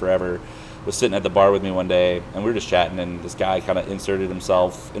lover forever. Was sitting at the bar with me one day, and we were just chatting, and this guy kind of inserted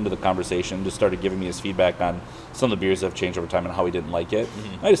himself into the conversation, just started giving me his feedback on some of the beers that have changed over time and how he didn't like it.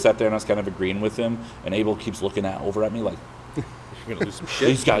 Mm-hmm. I just sat there and I was kind of agreeing with him, and Abel keeps looking over at me like, you're gonna lose some shit.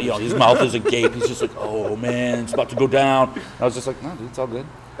 He's got, his mouth is agape. He's just like, oh man, it's about to go down. I was just like, no, dude, it's all good.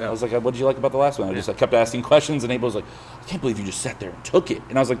 I was like, what did you like about the last one? I kept asking questions, and Abel was like, I can't believe you just sat there and took it.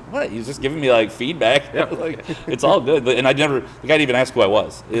 And I was like, what? He was just giving me like feedback. I was like, it's all good. And the guy didn't even ask who I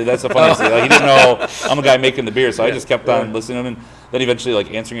was. That's the funniest thing. Like, he didn't know I'm a guy making the beer, so I just kept on listening to him. And then eventually,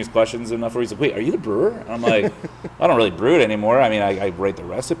 like, answering his questions enough where he's like, wait, are you the brewer? And I'm like, I don't really brew it anymore. I mean, I write the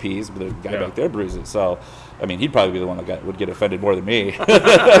recipes, but the guy back there brews it. So, I mean, he'd probably be the one that would get offended more than me.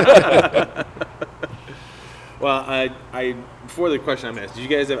 Well, I before the question I'm asked, did you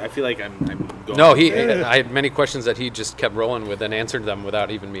guys have, I feel like I'm going. No, I had many questions that he just kept rolling with and answered them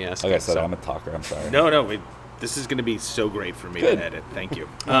without even me asking. Like I said, I'm a talker. I'm sorry. No, this is going to be so great for me to edit. Thank you,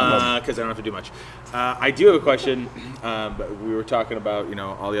 because I don't have to do much. I do have a question. But we were talking about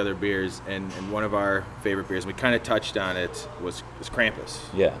all the other beers, and one of our favorite beers, we kind of touched on it, was Krampus.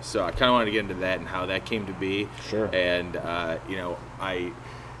 Yeah. So I kind of wanted to get into that and how that came to be. Sure. And I,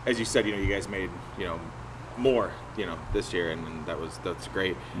 as you said, you guys made more this year, and that's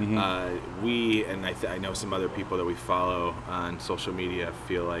great. Mm-hmm. I know some other people that we follow on social media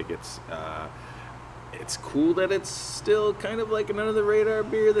feel like it's cool that it's still kind of like an under the radar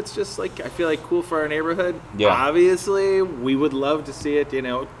beer that's just like, I feel like, cool for our neighborhood. Yeah. Obviously we would love to see it,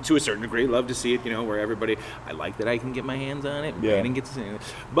 to a certain degree, love to see it, where everybody, I like that I can get my hands on it. Yeah. Brandon gets to see it.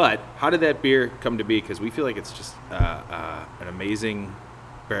 But how did that beer come to be? Because we feel like it's just an amazing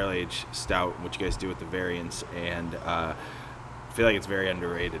barrel aged stout, what you guys do with the variants, and I feel like it's very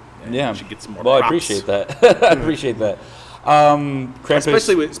underrated. And yeah, we should get some more. Well, props. I appreciate that. I appreciate that.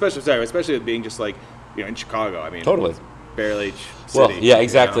 Krampus, especially with being just like in Chicago. I mean, totally barrel aged city. Well, yeah,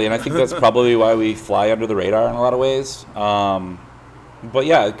 exactly, and I think that's probably why we fly under the radar in a lot of ways. But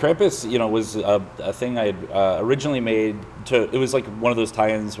yeah, Krampus, was a thing I had originally made. It was like one of those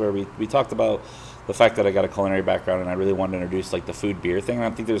tie-ins where we talked about the fact that I got a culinary background and I really wanted to introduce like the food beer thing. And I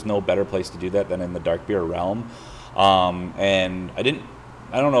think there's no better place to do that than in the dark beer realm. And I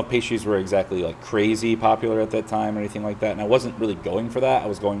don't know if pastries were exactly like crazy popular at that time or anything like that. And I wasn't really going for that. I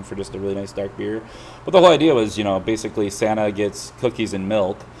was going for just a really nice dark beer. But the whole idea was, basically Santa gets cookies and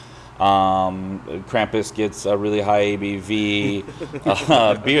milk. Krampus gets a really high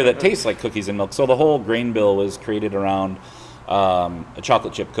ABV beer that tastes like cookies and milk. So the whole grain bill was created around a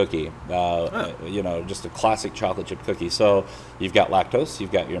chocolate chip cookie, just a classic chocolate chip cookie. So you've got lactose,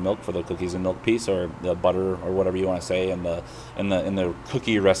 you've got your milk for the cookies and milk piece, or the butter, or whatever you want to say in the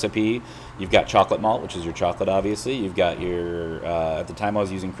cookie recipe. You've got chocolate malt, which is your chocolate, obviously. You've got your at the time I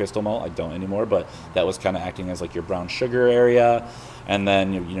was using crystal malt. I don't anymore, but that was kind of acting as like your brown sugar area. And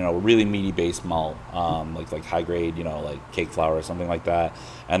then really meaty base malt, like high grade, like cake flour or something like that.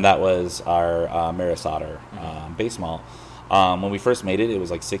 And that was our Maris Otter base malt. When we first made it, it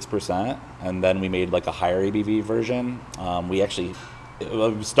was like 6%, and then we made like a higher ABV version. We actually,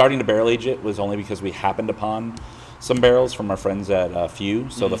 starting to barrel age it was only because we happened upon some barrels from our friends at Few.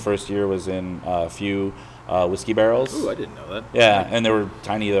 So the first year was in Few whiskey barrels. Ooh, I didn't know that. Yeah, and they were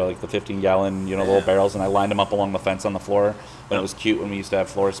tiny. They're like the 15-gallon, little barrels, and I lined them up along the fence on the floor when it was cute when we used to have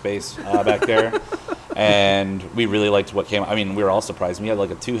floor space back there. And we really liked what came. I mean, we were all surprised. We had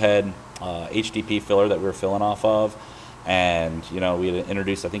like a 2-head HDP filler that we were filling off of. And we had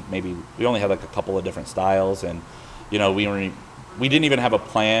introduced, I think maybe we only had like a couple of different styles, and we didn't even have a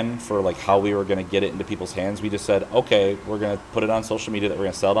plan for like how we were going to get it into people's hands. We just said, okay, we're going to put it on social media that we're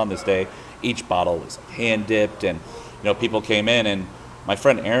going to sell it on this day. Each bottle was hand dipped, and people came in, and my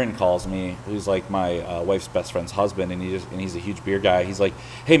friend Aaron calls me, who's like my wife's best friend's husband, and he's a huge beer guy. He's like,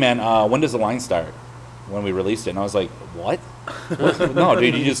 hey man, when does the line start? When we released it, and I was like, what? No,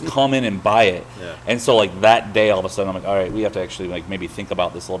 dude, you just come in and buy it. Yeah. And so like that day, all of a sudden, I'm like, all right, we have to actually like maybe think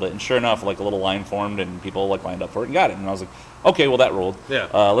about this a little bit. And sure enough, like a little line formed, and people like lined up for it and got it. And I was like, okay, well that ruled. Yeah.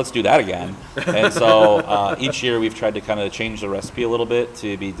 Let's do that again. And so each year we've tried to kind of change the recipe a little bit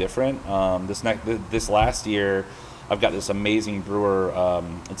to be different. This last year, I've got this amazing brewer.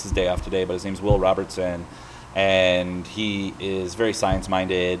 It's his day off today, but his name's Will Robertson, and he is very science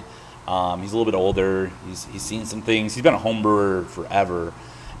minded. He's a little bit older. He's seen some things. He's been a home brewer forever,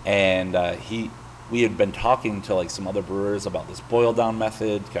 and we had been talking to like some other brewers about this boil down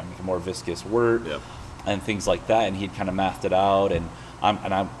method, kind of make a more viscous wort, and things like that. And he'd kind of mathed it out, and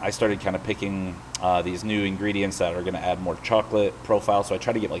I started kind of picking these new ingredients that are going to add more chocolate profile. So I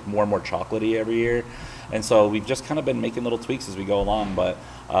try to get like more and more chocolatey every year, and so we've just kind of been making little tweaks as we go along. But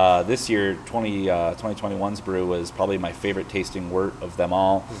this year, 2021's brew was probably my favorite tasting wort of them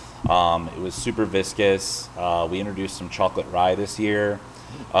all. It was super viscous. We introduced some chocolate rye this year.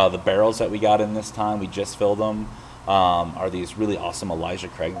 The barrels that we got in this time, we just filled them, are these really awesome Elijah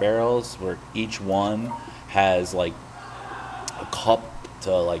Craig barrels, where each one has like a cup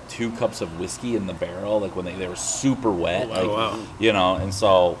to like 2 cups of whiskey in the barrel, like when they were super wet. You know, and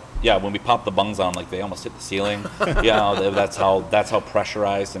so yeah, when we popped the bungs on, like they almost hit the ceiling. You know, that's how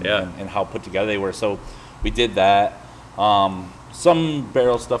pressurized and how put together they were. So we did that. Some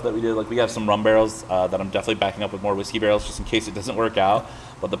barrel stuff that we did, like we have some rum barrels that I'm definitely backing up with more whiskey barrels just in case it doesn't work out.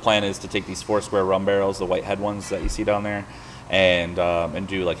 But the plan is to take these 4 square rum barrels, the whitehead ones that you see down there, and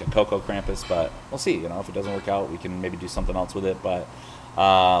do like a cocoa Krampus. But we'll see. You know, if it doesn't work out, we can maybe do something else with it. But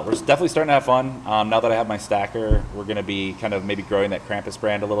we're definitely starting to have fun. Now that I have my stacker, we're going to be kind of maybe growing that Krampus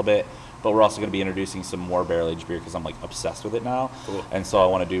brand a little bit, but we're also going to be introducing some more barrel-aged beer because I'm like obsessed with it now. Cool. And so I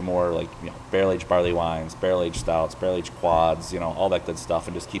want to do more like, you know, barrel-aged barley wines, barrel-aged stouts, barrel-aged quads, you know, all that good stuff,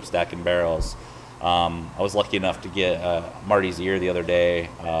 and just keep stacking barrels. I was lucky enough to get Marty's ear the other day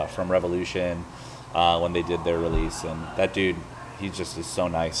from Revolution when they did their release, and that dude, he just is so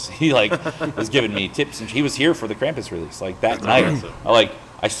nice. He like was giving me tips, and he was here for the Krampus release like that night.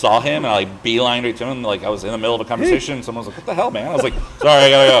 I saw him, and I like beelined right to him. Like I was in the middle of a conversation, and someone was like, "What the hell, man?" I was like, "Sorry, I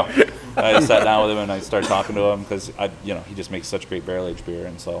gotta go." And I sat down with him, and I started talking to him because he just makes such great barrel-aged beer,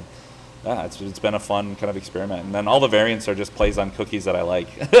 and so yeah, it's been a fun kind of experiment. And then all the variants are just plays on cookies that I like.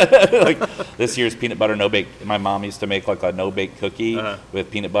 Like this year's peanut butter no bake. My mom used to make like a no bake cookie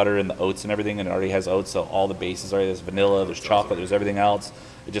with peanut butter and the oats and everything, and it already has oats, so all the bases are there's vanilla, there's chocolate, there's everything else.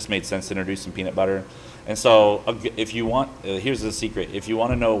 It just made sense to introduce some peanut butter. And so if you want, here's the secret: if you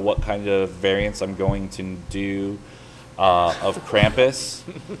want to know what kind of variants I'm going to do of Krampus,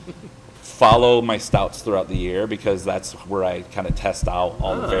 follow my stouts throughout the year, because that's where I kind of test out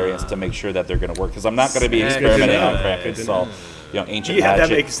all the variants to make sure that they're going to work. Because I'm not going to be experimenting on Krampus. So, Ancient Magic. That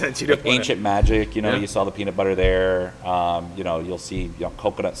makes sense. Ancient Magic. You saw the peanut butter there. You'll see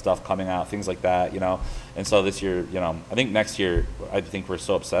coconut stuff coming out, things like that. And so this year, I think next year, I think we're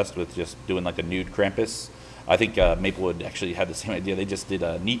so obsessed with just doing like a nude Krampus. I think Maplewood actually had the same idea. They just did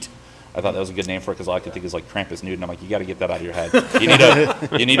neat. I thought that was a good name for it because all I could think is like Krampus nude, and I'm like, you got to get that out of your head.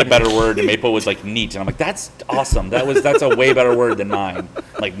 You need a better word. And Maple was like neat, and I'm like, that's awesome. That's a way better word than mine.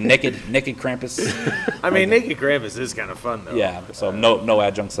 Like naked Krampus. I mean, naked Krampus is kind of fun though. Yeah. So no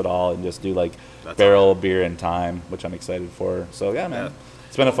adjuncts at all, and just do like barrel beer and time, which I'm excited for. So yeah, man,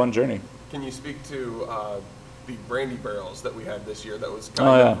 it's been a fun journey. Can you speak to the brandy barrels that we had this year? That was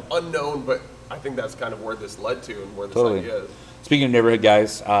kind of unknown, but I think that's kind of where this led to and where this idea is. Speaking of neighborhood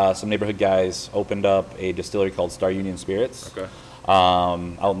guys, some neighborhood guys opened up a distillery called Star Union Spirits. Okay.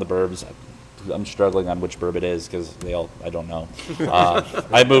 Out in the burbs. I'm struggling on which burb it is because I don't know.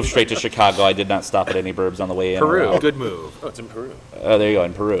 I moved straight to Chicago. I did not stop at any burbs on the way in. Peru, good move. Oh, it's in Peru. There you go,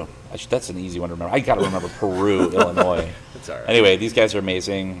 in Peru. That's an easy one to remember. I got to remember Peru, Illinois. It's all right. Anyway, these guys are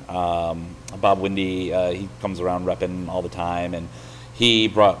amazing. Bob Windy, he comes around repping all the time, and he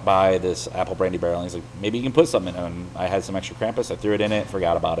brought by this apple brandy barrel, and he's like, maybe you can put something in it. And I had some extra Krampus. I threw it in it,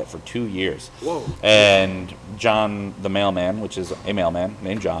 forgot about it for 2 years. Whoa. And John, the mailman, which is a mailman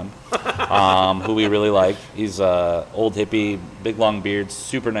named John, who we really like. He's a old hippie, big long beard,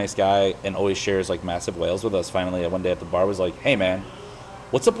 super nice guy, and always shares like massive whales with us. Finally, one day at the bar was like, hey, man,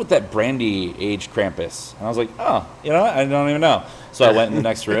 what's up with that brandy aged Krampus? And I was like, oh, I don't even know. So I went in the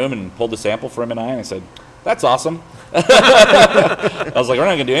next room and pulled a sample for him and I said, that's awesome. I was like, we're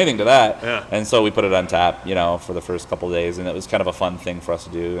not going to do anything to that. Yeah. And so we put it on tap, for the first couple of days, and it was kind of a fun thing for us to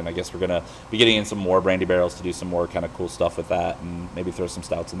do. And I guess we're going to be getting in some more brandy barrels to do some more kind of cool stuff with that, and maybe throw some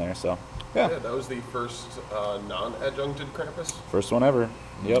stouts in there. So, yeah. Yeah, that was the first non-adjuncted Krampus. First one ever.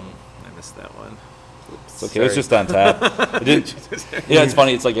 Yep. I missed that one. It's okay. It was just on tap. Yeah, it's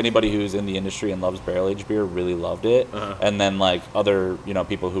funny. It's like anybody who's in the industry and loves barrel aged beer really loved it, and then like other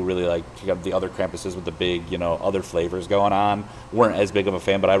people who really like the other Krampuses with the big other flavors going on weren't as big of a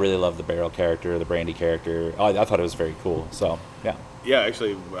fan. But I really loved the barrel character, the brandy character. I thought it was very cool. So yeah. Yeah,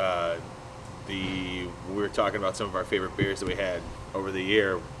 actually, we were talking about some of our favorite beers that we had over the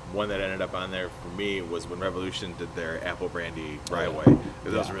year. One that ended up on there for me was when Revolution did their apple brandy rye away.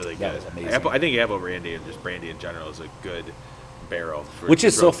 That was really good. Was amazing. I think apple brandy and just brandy in general is a good barrel. Which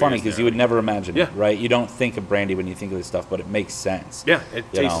is so funny because you would never imagine it, right? You don't think of brandy when you think of this stuff, but it makes sense. Yeah, it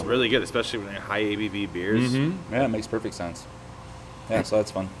tastes really good, especially when they're high ABV beers. Mm-hmm. Yeah, it makes perfect sense. Yeah, so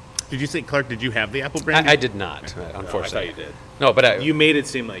that's fun. Did you say, Clark, did you have the apple brandy? I did not, unfortunately. No, I thought you did. No, but you made it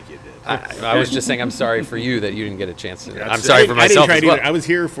seem like you did. I was just saying I'm sorry for you that you didn't get a chance to. I'm sorry for myself I didn't try as well. either. I was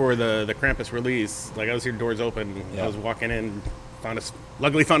here for the Krampus release. Like, I was here, doors open. I was walking in,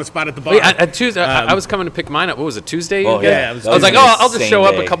 luckily found a spot at the bar. Wait, Tuesday, I was coming to pick mine up. What was it, Tuesday? Oh, yeah. I was like, I'll just show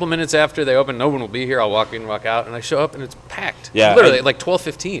up a couple minutes after they open. No one will be here. I'll walk in, walk out. And I show up, and it's packed. Yeah. Literally, like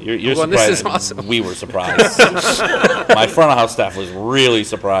 12:15. You're going, surprised. This is awesome. We were surprised. My front of house staff was really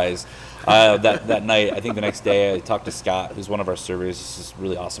surprised. That night, I think the next day, I talked to Scott, who's one of our servers. He's this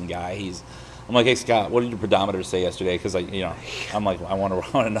really awesome guy. I'm like, hey Scott, what did your pedometer say yesterday? Because I'm like, I want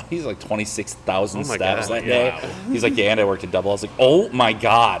to know. He's like 26,000 steps that day. Wow. He's like, yeah, and I worked a double. I was like, oh my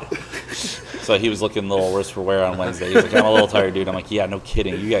god. So he was looking a little worse for wear on Wednesday. He's like, I'm a little tired, dude. I'm like, yeah, no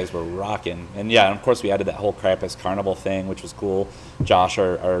kidding. You guys were rocking. And yeah, and of course we added that whole Krampus Carnival thing, which was cool. Josh,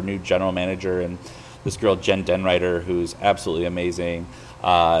 our new general manager, and this girl Jen Denreiter, who's absolutely amazing.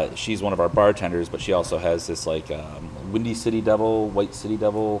 She's one of our bartenders, but she also has this like Windy City Devil, White City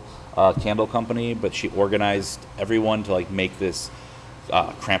Devil candle company. But she organized everyone to like make this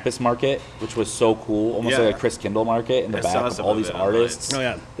Krampus market, which was so cool, almost like a Chris Kindle market in the back of all these artists. Oh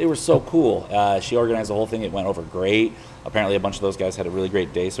yeah, they were so cool. She organized the whole thing. It went over great. Apparently, a bunch of those guys had a really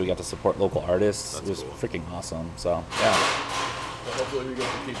great day, so we got to support local artists. It was freaking awesome. So yeah. Well, hopefully we get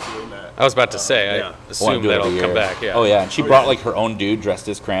to keep doing that. I was about to say, I assume that'll come back. Yeah. Oh yeah, and she brought like her own dude dressed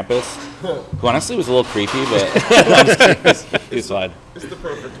as Krampus, who honestly was a little creepy, but he was fine. It's the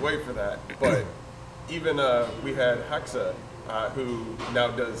perfect way for that. But even we had Hexa, who now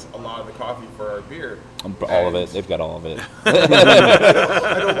does a lot of the coffee for our beer. All of it. They've got all of it.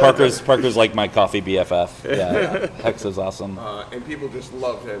 Parker's like my coffee BFF. Yeah. Hexa's awesome. And people just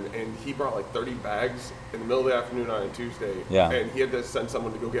loved him. And he brought like 30 bags in the middle of the afternoon on a Tuesday. Yeah. And he had to send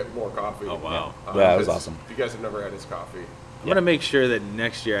someone to go get more coffee. Oh, wow. Yeah, it was awesome. If you guys have never had his coffee. I'm going to make sure that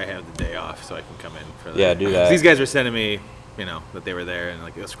next year I have the day off so I can come in for that. Yeah, do that. These guys were sending me, that they were there and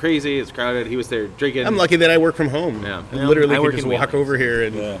like, it was crazy, it's crowded. He was there drinking. I'm lucky that I work from home. Yeah. I literally can just walk over here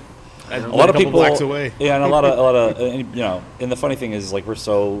and a lot of people blocks away. Yeah, and a lot of and the funny thing is like we're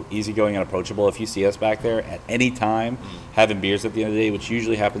so easygoing and approachable. If you see us back there at any time having beers at the end of the day, which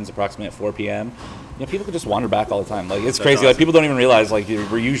usually happens approximately at 4 p.m., people can just wander back all the time. Like it's crazy. Awesome. Like people don't even realize like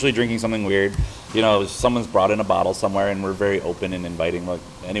we're usually drinking something weird. Someone's brought in a bottle somewhere, and we're very open and inviting. Like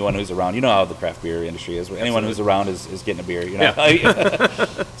anyone who's around, how the craft beer industry is. Anyone who's around is getting a beer.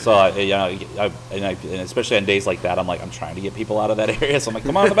 So and especially on days like that, I'm trying to get people out of that area. So I'm like,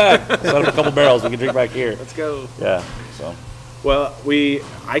 come on in the back, set up a couple barrels, we can drink back here. Let's go. Yeah. So. Well,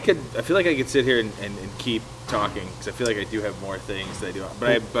 I feel like I could sit here and keep talking because I feel like I do have more things that I do.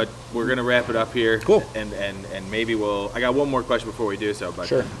 But we're gonna wrap it up here. Cool. And maybe I got one more question before we do so. But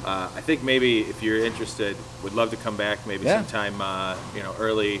sure. I think maybe if you're interested, would love to come back maybe sometime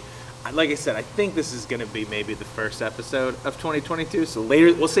early. Like I said, I think this is going to be maybe the first episode of 2022. So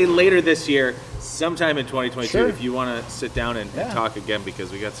we'll say later this year, sometime in 2022, sure. If you want to sit down and talk again,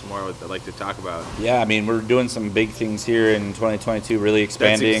 because we got some more I'd like to talk about. Yeah, we're doing some big things here in 2022, really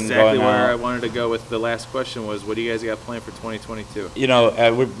expanding. That's exactly where I wanted to go with the last question was, what do you guys got planned for 2022?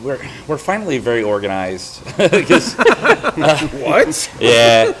 We're finally very organized. What?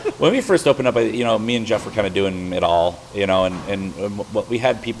 Yeah. When we first opened up, me and Jeff were kind of doing it all, and we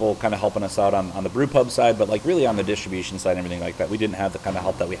had people kind of helping us out on the brew pub side, but like really on the distribution side and everything like that, we didn't have the kind of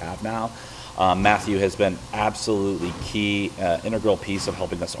help that we have now. Matthew has been absolutely key, integral piece of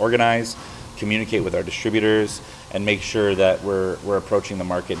helping us organize, communicate with our distributors, and make sure that we're approaching the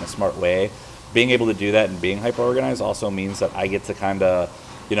market in a smart way. Being able to do that and being hyper organized also means that I get to kind of,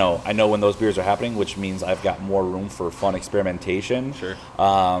 I know when those beers are happening, which means I've got more room for fun experimentation. Sure.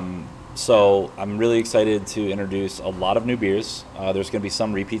 So I'm really excited to introduce a lot of new beers. There's going to be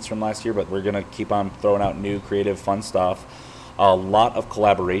some repeats from last year, but we're going to keep on throwing out new, creative, fun stuff. a lot of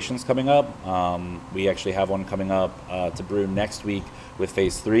collaborations coming up. We actually have one coming up to brew next week with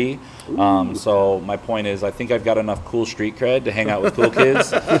Phase 3. So my point is, I think I've got enough cool street cred to hang out with cool kids.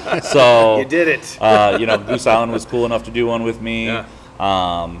 So you did it. Goose Island was cool enough to do one with me. Yeah.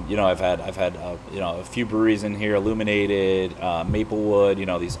 I've had a few breweries in here, Illuminated, Maplewood,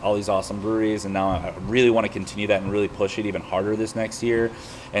 all these awesome breweries, and now I really want to continue that and really push it even harder this next year.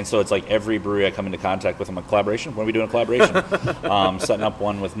 And so it's like every brewery I come into contact with, I'm a collaboration. When are we doing a collaboration? Setting up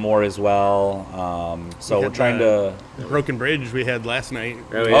one with more as well. So we're trying to. Broken Bridge we had last night.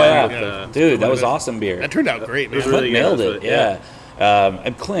 Oh yeah. Dude, that was awesome beer. That turned out great, man. It was really Clint good. nailed it. Yeah.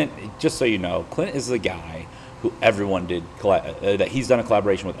 And Clint, just so you know, Clint is the guy who everyone did that he's done a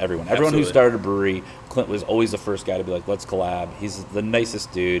collaboration with everyone. Everyone who started a brewery, Clint was always the first guy to be like, let's collab. He's the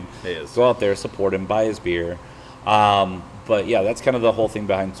nicest dude. He is. Go out there, support him, buy his beer. But yeah, that's kind of the whole thing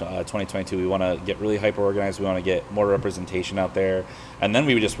behind 2022. We want to get really hyper organized. We want to get more representation out there, and then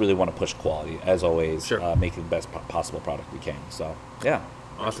we just really want to push quality as always. Sure. Make the best possible product we can. So yeah.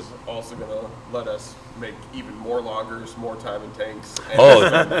 Awesome. Which is also going to let us make even more lagers, more time in tanks.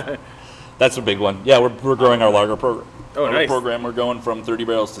 Oh, that's a big one. Yeah, we're growing our lager program. Oh, nice. Program. We're going from 30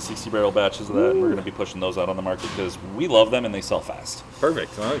 barrels to 60 barrel batches of that, and we're going to be pushing those out on the market because we love them and they sell fast.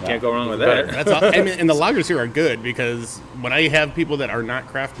 Perfect. Well, you can't go wrong with that. That's all, I mean, and the lagers here are good because when I have people that are not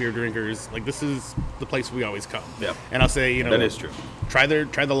craft beer drinkers, like this is the place we always come. Yeah. And I'll say, that is true. Try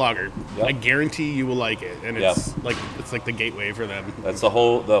the lager. Yep. I guarantee you will like it, and it's like the gateway for them. That's the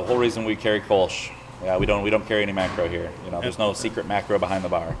whole reason we carry Kolsch. Yeah, we don't carry any macro here. There's no secret macro behind the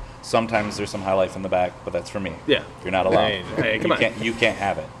bar. Sometimes there's some high life in the back, but that's for me. Yeah. You're not allowed. Hey, come on. You can't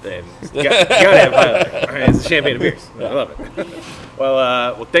have it. You gotta have high life. All right, it's a champagne of beers. I love it.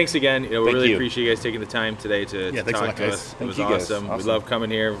 Well, thanks again. We really appreciate you guys taking the time today to talk to us. It was awesome. We love coming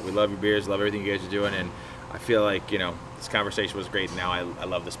here. We love your beers. Love everything you guys are doing, and I feel like this conversation was great. Now I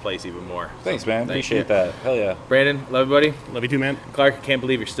love this place even more. Thanks, man. Appreciate that. Hell yeah. Brandon, love you, buddy. Love you too, man. Clark, I can't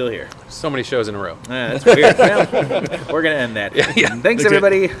believe you're still here. So many shows in a row. That's weird. Well, we're gonna end that. Yeah. Thanks,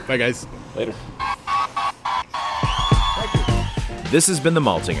 everybody. Bye, guys. Later. This has been The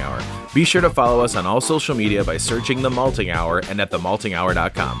Malting Hour. Be sure to follow us on all social media by searching The Malting Hour and at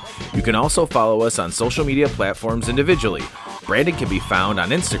themaltinghour.com. You can also follow us on social media platforms individually. Brandon can be found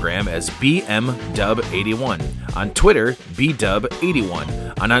on Instagram as BMDub81, on Twitter,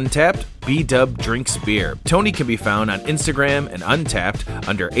 BDub81, on Untapped, BDub Drinks Beer. Tony can be found on Instagram and Untapped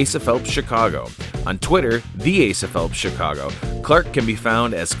under Asa Phelps Chicago. On Twitter, The Asa Phelps Chicago. Clark can be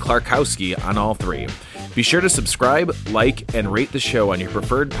found as Clarkowski on all three. Be sure to subscribe, like, and rate the show on your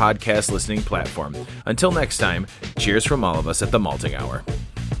preferred podcast listening platform. Until next time, cheers from all of us at The Malting Hour.